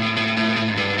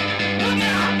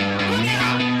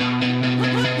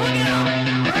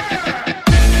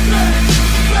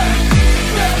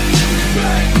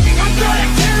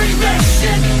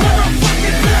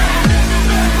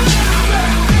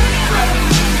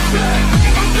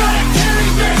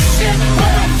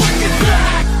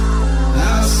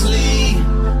 I'll sleep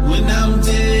when I'm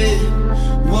dead,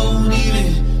 won't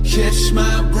even catch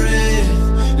my breath,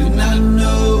 and I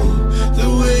know the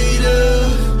weight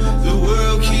of the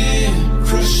world can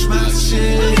crush my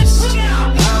chest.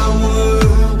 I'll work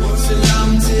till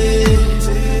I'm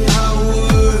dead, I'll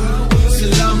work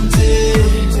till I'm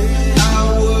dead,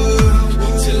 I'll work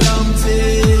till I'm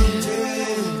dead,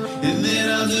 and then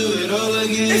I'll do it all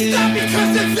again. It's not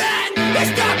because of that,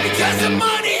 it's not because of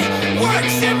money.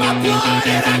 Works in my blood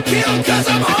and I kill cause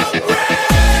I'm hungry.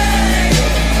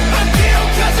 I kill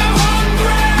cause I'm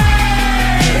hungry.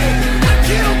 I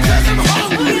kill cause I'm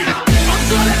hungry. I'm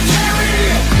gonna carry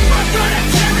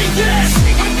this.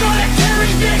 I'm gonna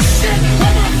carry this shit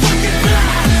on my fucking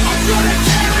back. I'm gonna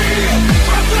carry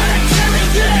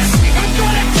this. I'm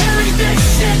gonna carry this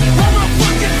shit on my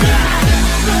fucking back.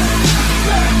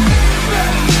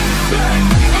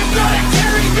 I'm gonna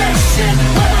carry this shit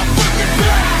on my fucking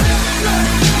back.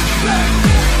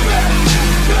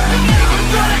 I'm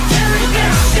gonna carry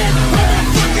this shit on my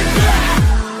fucking back.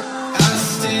 I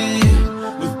stand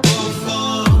with both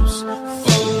arms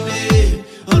folded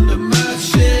under my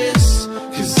chest,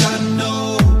 cause I know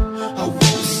I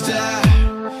won't stop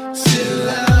till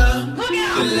I'm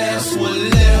the last one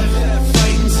left.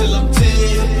 Fighting till I'm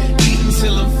dead, eating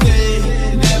till I'm fed,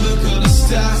 never gonna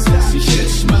stop to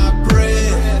catch my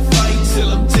breath. Fighting till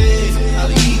I'm dead,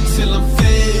 I'll eat till I'm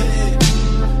fed,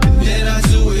 and then I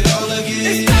do it all again.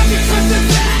 It's not because of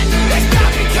that, it's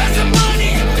not because of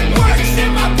money. Works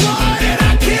in my blood and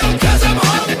I kill cause I'm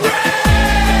hungry.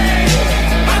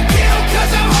 I kill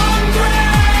cause I'm hungry.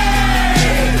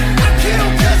 I kill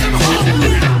cause I'm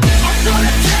hungry. I'm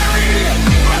gonna carry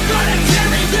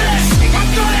this. I'm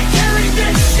gonna carry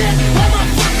this shit on my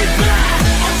fucking back.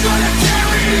 I'm gonna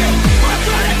carry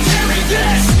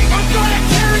this. I'm gonna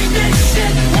carry this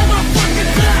shit on my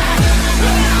fucking back.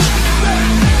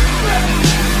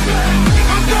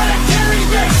 I'm gonna carry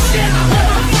this shit on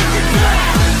my fucking back.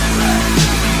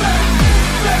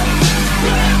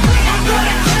 I'm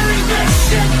gonna carry this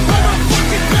shit on my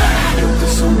fucking back. Built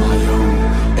this on my own.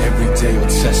 Every day will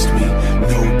test me.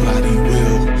 Nobody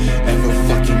will ever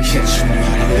fucking catch me.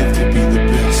 I live to be the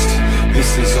best. This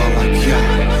is all I got.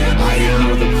 I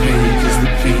ignore the pain, cause the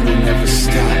pain will never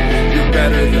stop. You're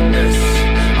better than this.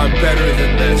 I'm better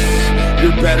than this.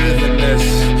 You're better than this.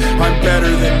 I'm better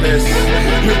than this.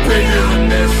 You're bigger than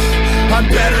this. I'm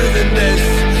better than this.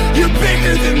 You're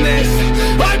bigger than this.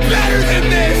 I'm better than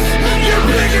this. You're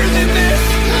bigger than this.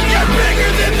 You're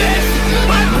bigger than this.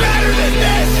 I'm better than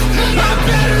this. I'm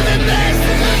better than this.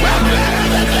 I'm better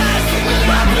than this.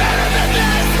 I'm better than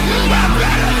this. I'm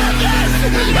better than this.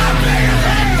 I'm bigger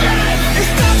than this.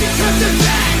 It's not because of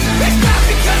that, it's not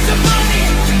because of money.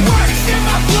 Works in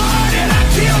my blood and I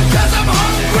kill cause I'm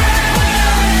hungry.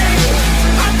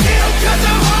 I kill cause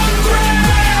I'm hungry.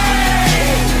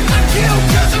 I kill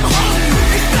cause I'm hungry.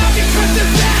 It's not because of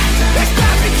that, it's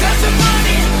not because of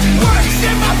money. Works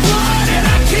in my blood and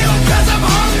I kill cause I'm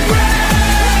hungry.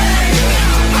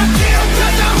 I kill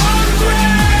cause I'm hungry.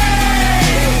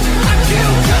 I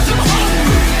kill cause I'm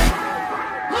hungry.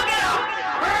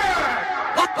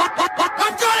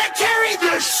 I'm gonna carry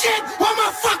this shit on my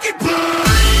fucking blood.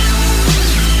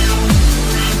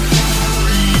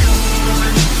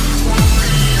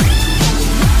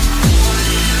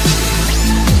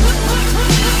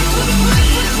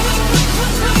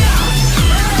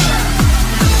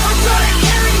 I'm gonna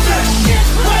carry this shit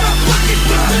on my fucking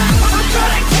blood. I'm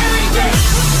gonna carry this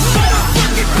on my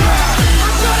fucking blood.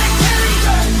 I'm gonna carry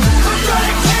this. I'm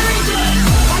gonna carry this.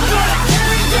 I'm gonna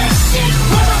carry this shit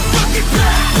on my fucking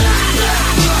blood.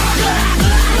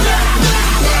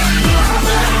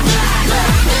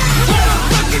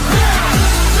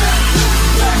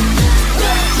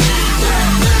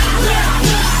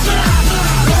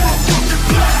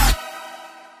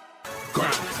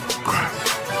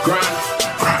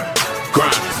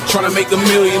 Tryna make $1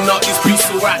 million off these beats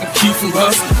so I can keep from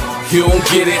hustling. You don't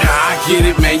get it how I get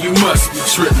it, man, you must be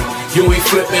tripping. You ain't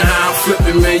flipping how I'm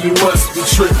flipping, man, you must be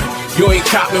tripping. You ain't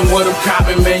copping what I'm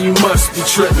copping, man, you must be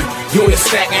tripping. You ain't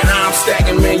stacking how I'm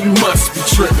stacking, man, you must be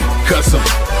tripping. Cause I'm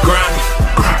grinding,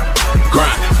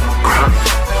 grinding, grinding,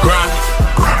 grinding,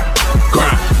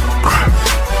 grinding, grinding,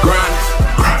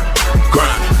 grinding,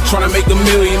 grinding. Tryna make make $1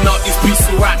 million off these beats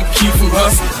so I can keep from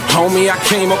hustling. Homie, I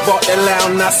came up off that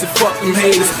loud and I said fuck them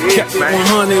haters. Kept it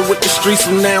 100 with the streets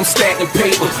and now I'm stacking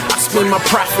paper. I spend my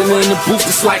profit in the booth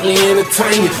to slightly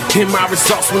entertaining. Hit my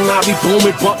results when I be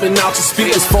booming, bumping out your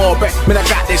speakers. Fall back, man, I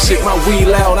got that shit, my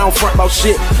weed loud, I don't front about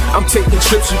shit. I'm taking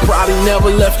trips, you probably never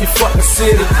left your fucking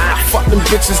city. I fuck them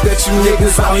bitches that you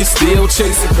niggas out here still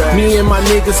chasing. Me and my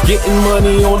niggas getting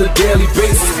money on a daily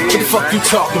basis. What the fuck you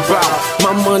talking about?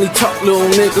 My money talk, little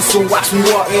nigga, so watch me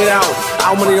walk it out.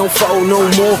 Our money don't fold no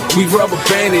more, we rubber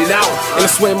band it out. And I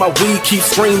swear my weed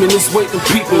keeps screaming, it's waking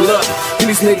people up. And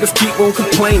these niggas keep on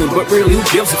complaining, but really who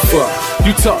gives a fuck?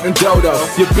 You talking dodo,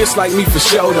 your bitch like me for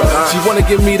show though. She wanna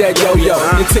give me that yo-yo,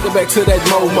 and take it back to that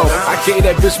Momo. I gave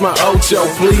that bitch my Ocho,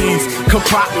 please, come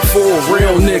pop me for a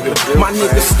real nigga. My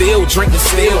nigga still drinking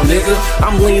still, nigga.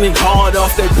 I'm leaning hard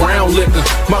off that brown liquor.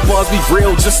 My bars be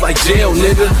real just like jail,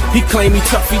 nigga. He claim he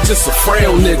tough, he just a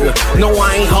frail nigga. No,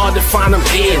 I ain't hard to find him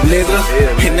here, nigga.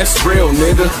 And that's real,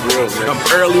 nigga. I'm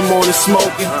early morning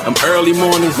smoking, I'm early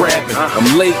morning rapping.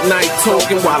 I'm late night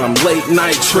talking while I'm late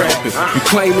night trapping. You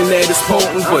claiming that it's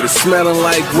potent, but it's smelling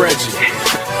like Reggie.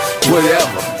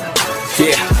 Whatever,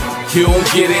 yeah. You don't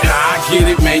get it how I get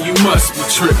it, man, you must be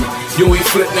tripping. You ain't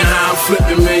flipping how I'm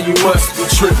flipping, man, you must be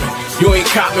tripping. You ain't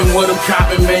copping what I'm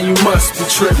copping, man, you must be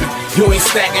tripping. You ain't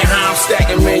stacking how I'm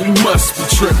stacking, man, you must be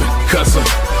tripping. Cause I'm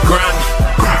grinding,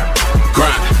 grinding,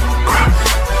 grinding,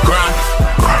 grinding,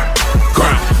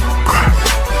 grinding,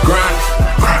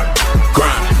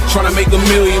 grinding. Tryna make $1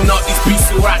 million off these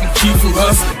beats so I can keep from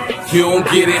hustling. You don't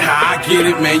get it how I get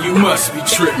it, man, you must be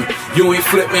tripping. You ain't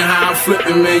flipping how I'm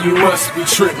flipping, man, you must be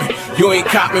tripping. You ain't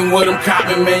copping what I'm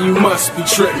copping, man, you must be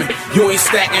tripping. You ain't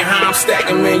stacking how I'm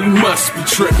stacking, man, you must be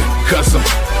tripping. Cause I'm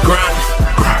grinding,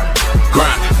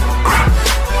 grinding,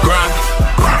 grinding,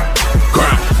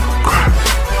 grinding,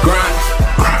 grinding,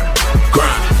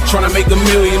 grinding. Tryna make $1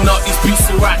 million off these beats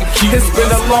so I can keep. It's been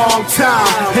a long time,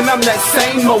 and I'm that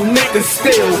same old nigga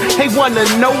still. They wanna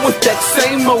know if that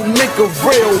same old nigga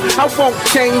real. I won't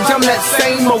change, I'm that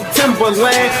same old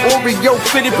Timberland. Oreo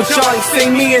fitted, but y'all ain't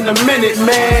seen me in a minute,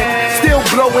 man. Still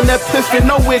blowing that piff and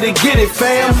nowhere to get it,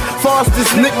 fam.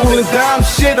 Fastest nickel and dime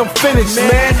shit, I'm finished,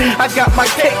 man. I got my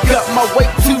cake up, my weight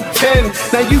 210.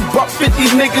 Now you buck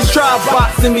 50 niggas try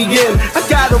boxing me in. I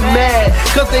got them mad,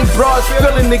 cause they broads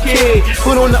feeling the kid.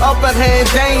 But on the upper hand,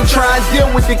 they ain't trying to deal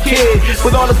with the kid.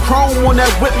 With all the chrome on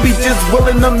that whip, be just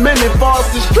willing a minute. Falls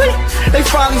the street, they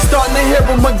finally starting to hear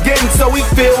him again. So he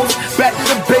feels back to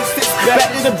the basics, back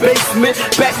to the basement,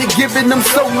 back to giving them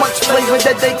so much flavor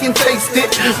that they can taste it.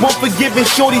 One for giving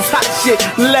shorties hot shit,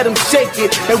 let them shake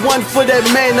it. And one for that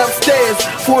man upstairs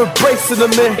for embracing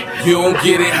them in. You don't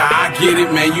get it how I get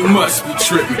it, man, you must be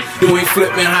tripping. You ain't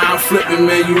flipping how I'm flipping,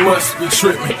 man, you must be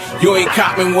tripping. You ain't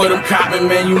copping what I'm copping,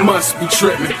 man, you must be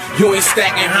tripping. You ain't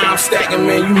stacking how I'm stacking,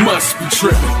 man, you must be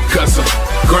tripping. Cause I'm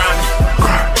grinding,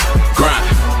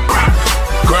 grinding,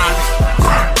 grinding,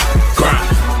 grinding,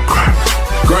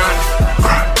 grinding,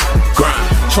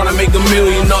 grinding. Tryna make $1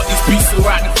 million off these beats so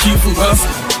I can keep from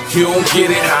hustling. You don't get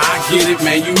it how I get it,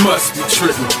 man, you must be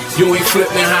tripping. You ain't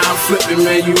flipping how I'm flipping,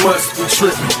 man, you must be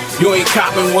tripping. You ain't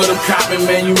copping what I'm copping,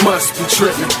 man, you must be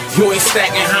tripping. You ain't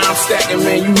stacking how I'm stacking,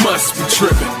 man, you must be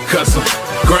tripping. Cause I'm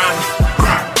grinding,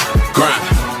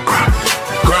 grinding,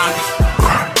 grinding,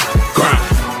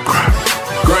 grinding,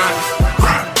 grinding,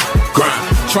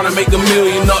 grinding. Tryna make $1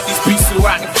 million off these beats so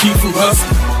I can keep from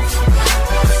hustling.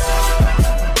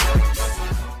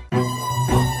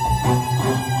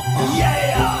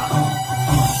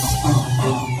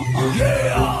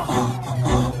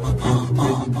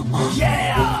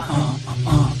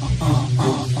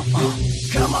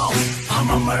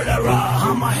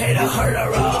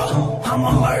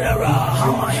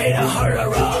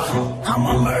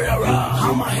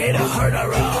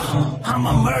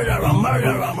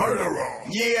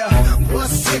 Yeah, was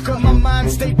sick of my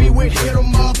mind state, be with hit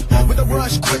 'em up with a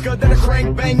rush quicker than a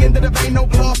crank bang into the vein, no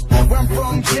bluff. Where I'm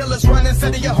from, killers run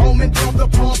inside of your home and dump the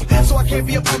pump. So I can't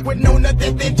be a punk with no nut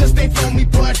that they just ain't for me,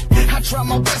 but I try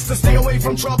my best to stay away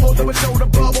from trouble, to show the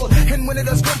bubble. And when it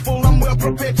does come full, I'm well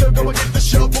prepared to go and get the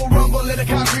shovel, rumble in the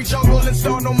concrete jungle and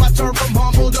start on my turn from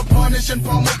humble to punish and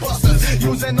pummel busters.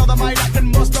 Using all the might I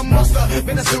can muster.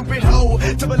 Been a stupid hoe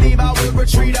to believe I will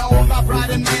retreat all my pride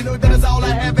and manhood. That is all I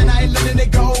have and I ain't letting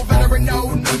it go. Veteran,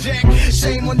 no jack.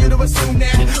 Shame on you to assume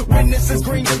that. Witnesses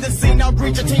green to the scene. I'll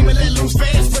greet your team and let loose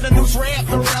fast. With a noose wrapped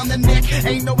around the neck.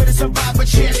 Ain't no way to survive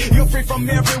but yet you're free from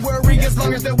every worry as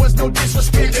long as there was no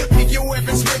disrespect. Pick your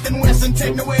weapon, Smith and Wesson.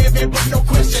 Take away of it, but no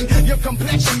question. Your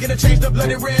complexion gonna change the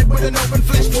bloody red with an open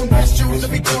flesh wound. Best choose to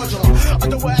be cordial.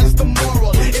 Otherwise the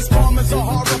moral is calm as a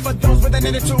horror for those with an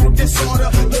attitude disorder.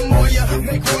 The more you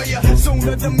make warrior,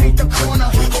 sooner to meet the corner.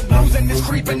 Hope losing is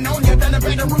creeping on you, then I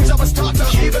better roots I was taught to.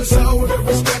 Even so, the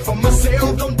respect for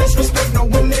myself, don't disrespect no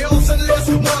one else unless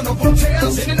one of them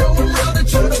tells. And you know I'm routed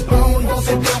to the bone, won't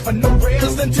sit down for no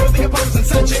rest until the opposing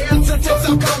suggest. Until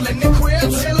I'm calling it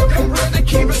quits, hey look, I'm ready to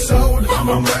keep it sold. I'm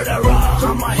a murderer,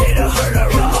 I'm a hater,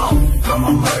 hurterer. I'm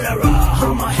a murderer,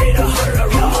 I'm a hater,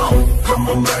 hurterer. I'm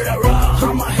a murderer,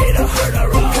 I'm a hater,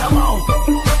 hurterer. Come on,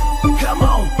 come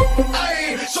on.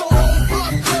 Hey, so don't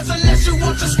buck, cause unless you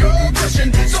want your skull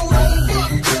pushing. So don't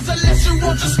buck, cause unless you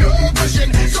want your skull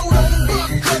pushing. So don't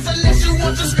buck, cause unless you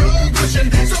want your skull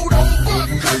pushing. So don't buck,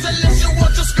 cause unless you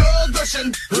want your skull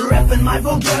pushing. Reppin' my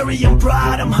Bulgarian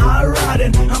pride, I'm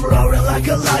high-riding. I'm roaring like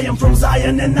a lion from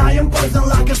Zion, and I am poison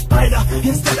like a spider.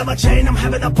 Instead of a chain, I'm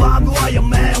having a barbed wire.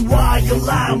 Man, why you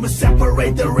lying? We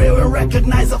separate the real and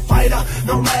recognize a fighter.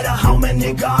 No matter how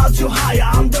many guards you hire,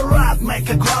 I'm the wrath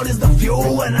maker, crowd is the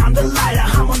fuel, and I'm the lighter.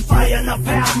 I'm on fire, now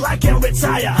I'm like I can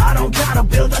retire. I don't gotta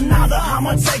build another,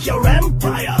 I'ma take your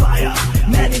empire.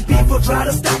 Many people try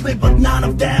to stop me, but none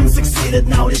of them succeeded.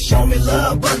 Now they show me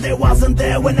love, but they wasn't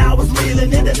there when I was really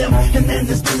needed them. And in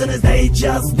this business, they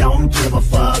just don't give a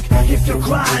fuck if you're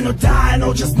crying or dying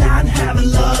or just not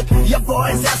having luck. Your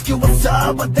boys ask you what's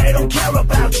up, but they don't care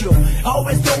about you.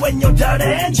 Always doing you dirty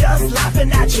and just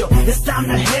laughing at you. It's time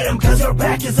to hit them, cause your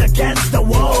back is against the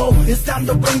wall. It's time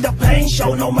to bring the pain,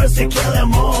 show no mercy, kill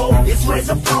them all. It's ways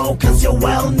of focus, you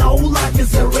well know life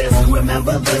is a risk.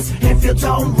 Remember this, if you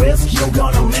don't risk, you're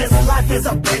gonna miss. Life is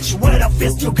a bitch with a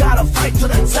fist, you gotta fight to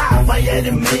the top. By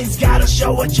any means, gotta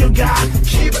show what you got.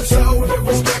 Keep it so, with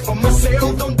respect for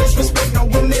myself, don't disrespect no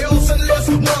one else unless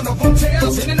one of them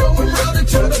tells. And you know I'm routed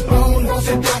to the bone, won't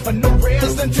sit down for no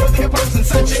rest until the person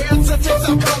suggests. Until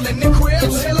I'm calling it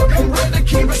quits, hey look, I'm ready to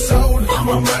keep it sold. I'm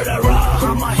a murderer,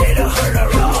 I'm a hater,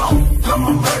 hurterer. I'm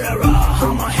a murderer,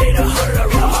 I'm a hater,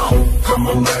 hurterer. I'm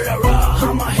a murderer,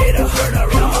 I'm a hater,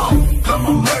 hurterer. I'm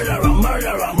a murderer,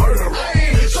 murderer, murderer.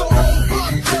 Hey, so don't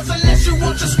buck, cause unless you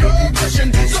want your skull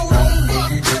pushing. So don't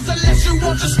buck, cause unless you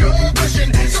want your skull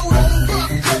pushing. So don't buck,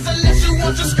 cause unless you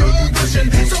want your skull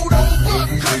pushing. So don't buck,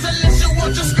 cause unless you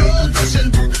want your skull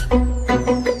pushing.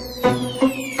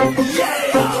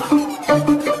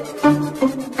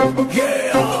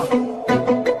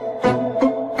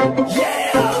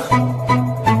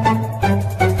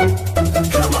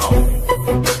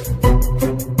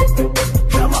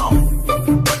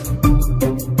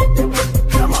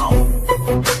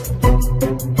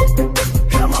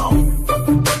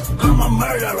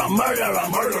 Murderer, murderer,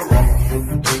 murderer.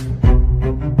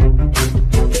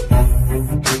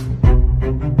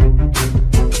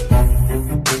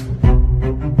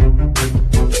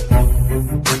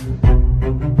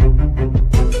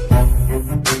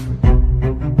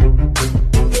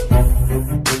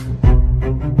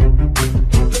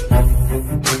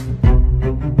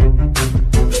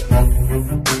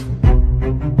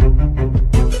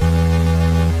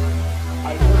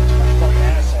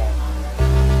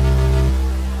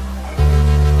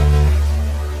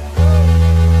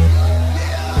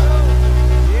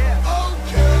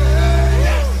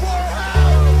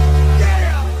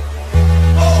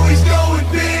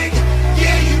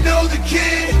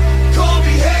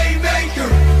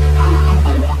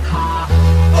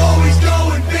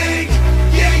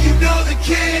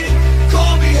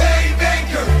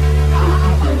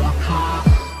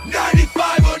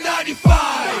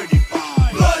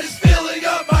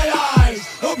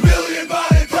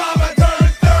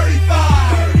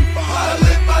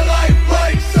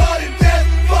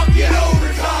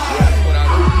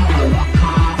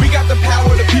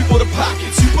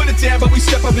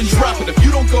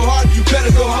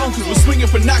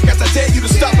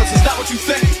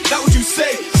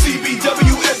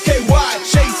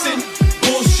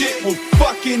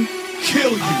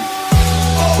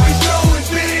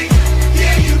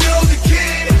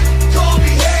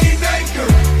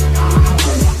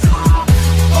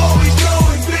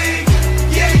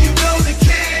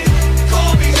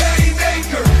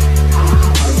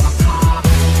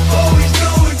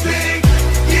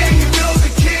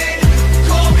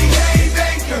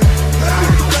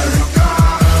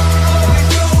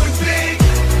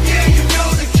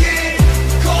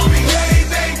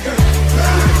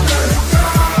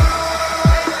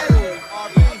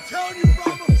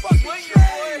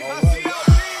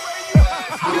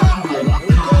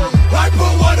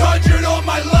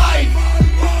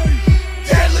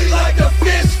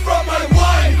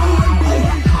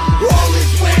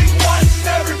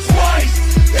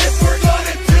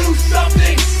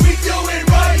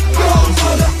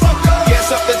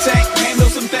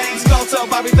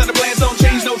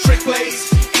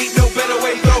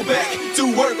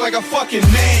 like a fucking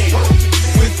man,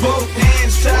 with both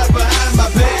hands tied behind my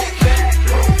back.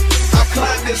 I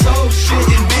climb this whole shit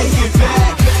and make it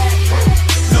back.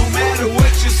 No matter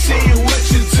what you see and what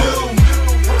you do,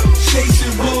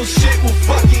 chasing bullshit will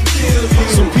fucking kill you.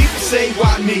 Some people say,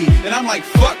 why me? And I'm like,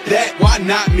 fuck that, why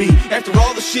not me? After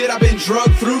all the shit I've been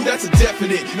drugged through, that's a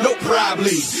definite, no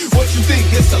probably. What you think,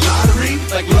 it's a lottery?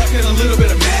 Like luck and a little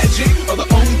bit of magic are the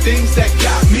only things that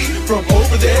got me from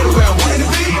over there to where I wanted to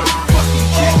be? Fucking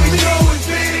kid, we going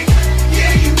big.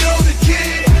 Yeah, you know the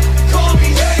kid. Call me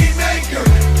Haymaker.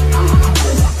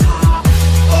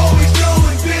 Always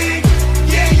going big.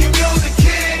 Yeah, you know the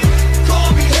kid. Call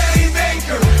me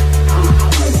Haymaker.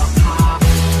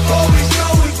 Always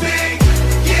going big.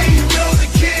 Yeah, you know the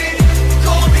kid.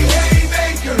 Call me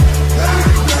Haymaker.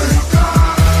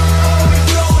 Always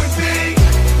going big.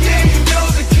 Yeah, you know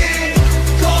the kid.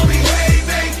 Call me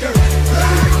Haymaker.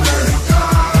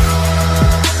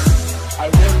 I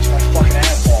worked my fucking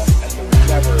ass off and there was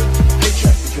never a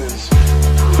paycheck because,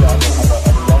 you know, I'm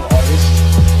a young artist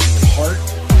with heart,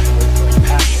 with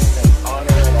passion and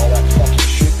honor and all that fucking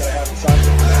shit that I have inside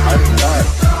me. I'm not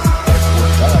like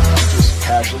worked up. I'm just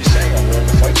casually saying I'm willing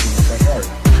to fight you in the front yard.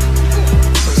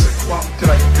 So it's like, well, did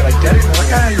I get it? And they're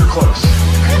like, ah, you're close.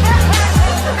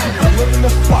 I'm living the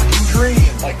fucking dream.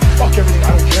 Like, fuck everything.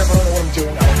 I don't care if I don't know what I'm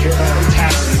doing. I don't care if I don't have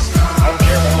taxes. I don't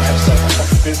care if I don't have set up my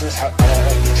fucking business. I don't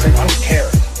care.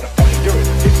 I'm gonna fucking do it.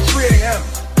 It's 3 a.m.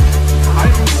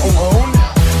 I'm alone,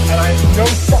 and I have no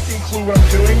fucking clue what I'm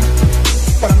doing,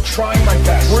 but I'm trying my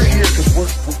best. We're here because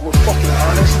we're fucking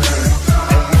honest, and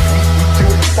we do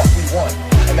what the fuck we want,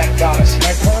 and that got us. And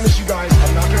I promise you guys,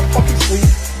 I'm not gonna fucking sleep,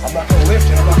 I'm not gonna lift,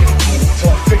 and I'm not gonna eat until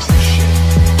I fix this shit.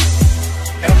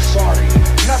 And I'm sorry,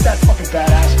 you're not that fucking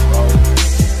badass, bro.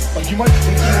 Like, you might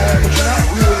think you are, but you're not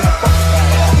really that fucking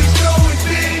badass. Always going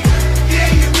big. Yeah,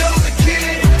 you know the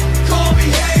kid. Call me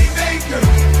Haymaker.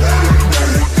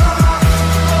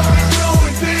 Always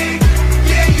going big.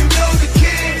 Yeah, you know the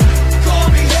kid.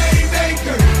 Call me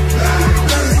Haymaker.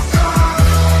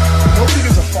 Nobody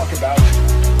gives a fuck about you.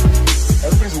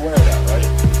 Everybody's aware of that, right?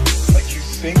 Like, you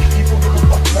think people give a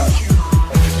fuck about you?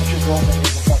 Like, you think your girlfriend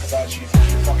gives a fuck about you? You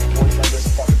think your fucking boyfriend gives a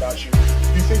fuck about you?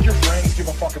 You think your friends give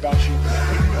a fuck about you?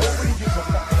 But nobody gives a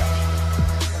fuck about you.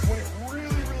 Like, when it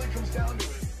really, really comes down to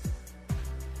it,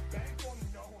 bank on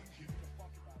no one giving a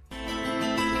fuck about you.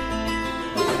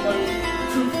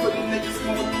 2 for them niggas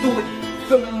going through it,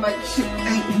 feeling like shit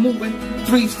ain't moving.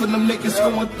 3s for them niggas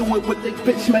going through it with they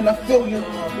bitch, man, I feel you.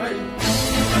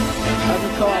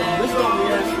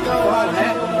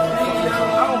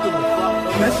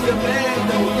 That's your man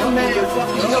though, your man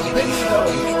fucking your bitch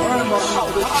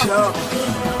though.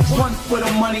 1 for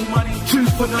the money, 2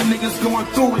 for them niggas going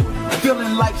through it,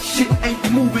 feeling like shit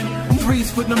ain't moving.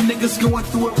 3s for them niggas going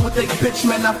through it with they bitch,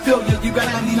 man, I feel you. You got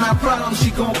 99 problems,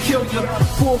 she gon' kill you.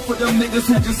 4 for them niggas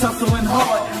who just hustling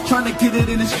hard, trying to get it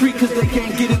in the street cause they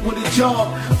can't get it with a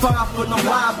job. 5 for them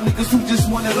live niggas who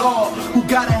just want it all, who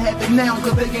gotta have it now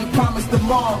cause they ain't promised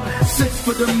tomorrow. 6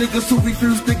 for them niggas who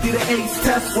refuse to get an AIDS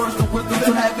test, words of wisdom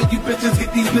to having you bitches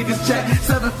get these niggas checked.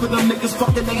 7 for them niggas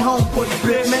fucking they homeboy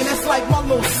bitch, man, that's like my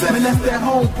little 7, that's that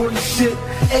homeboy shit.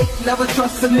 8, never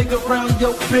trust a nigga around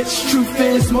your bitch. Truth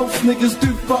is, most niggas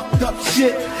do fucked up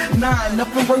shit. 9,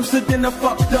 nothing worse than a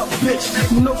fucked up bitch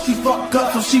who knows she fucked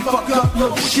up, so she fucked up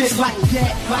little shit like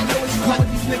that. Like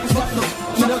these niggas fuck them.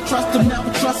 You never trust them,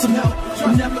 never trust them, no.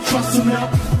 You never trust them, no.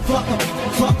 Fuck them,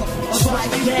 fuck them. It's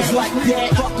like that, it's like that.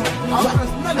 Fuck them.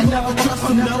 I never trust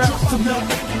them, no. Trust them, no.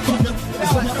 Fuck them.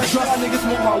 It's like never trust niggas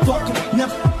more. Fuck them,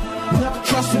 never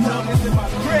trust them, no.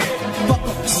 Fuck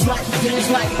them. It's like that, it's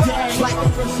like that.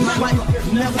 Like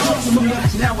never trust them, no.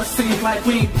 Now it seems like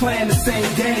we ain't playing the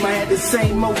same game. I had the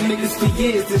same old niggas for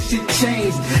years, this shit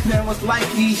changed. Now it's like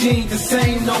these, you ain't the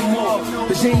same no more.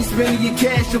 But you ain't spending your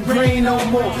cash or brain no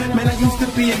more. Man, I used to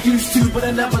be used to, but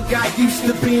I never got used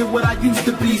to being what I used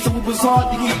to be. So it was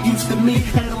hard to get used to me.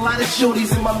 Had a lot of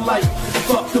shorties in my life,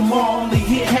 fuck them all. Only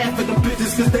hit half of the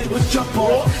bitches cause they was jump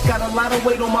off. Got a lot of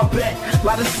weight on my back,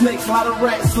 lot of snakes, lot of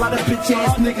rats, lot of bitch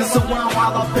ass niggas, so I'm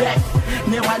holler back.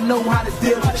 Now I know how to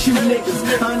deal with you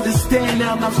niggas. I understand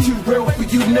now I'm too real for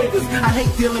you niggas. I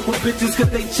hate dealing with bitches cause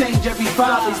they change every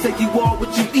 5. They say you are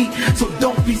what you eat, so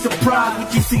don't be surprised.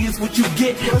 What you see is what you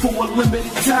get for a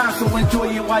limited time. So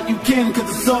enjoy it while you can cause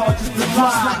it's all just a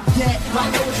vibe. Like that,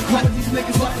 like these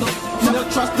niggas fuck them. Never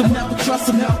trust them, never trust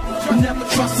them, no. Never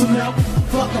trust them, no.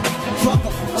 Fuck them, fuck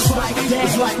them. It's like that,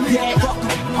 it's like that. Fuck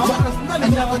them, I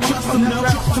never trust them, no.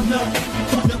 Trust them, no.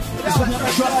 Fuck them. It's like never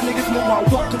trust niggas more.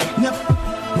 Fuck them,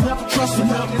 never trust them,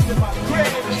 no.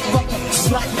 Fuck them.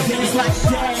 It's like that, it's like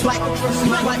that. It's like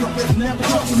never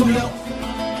trust them, no.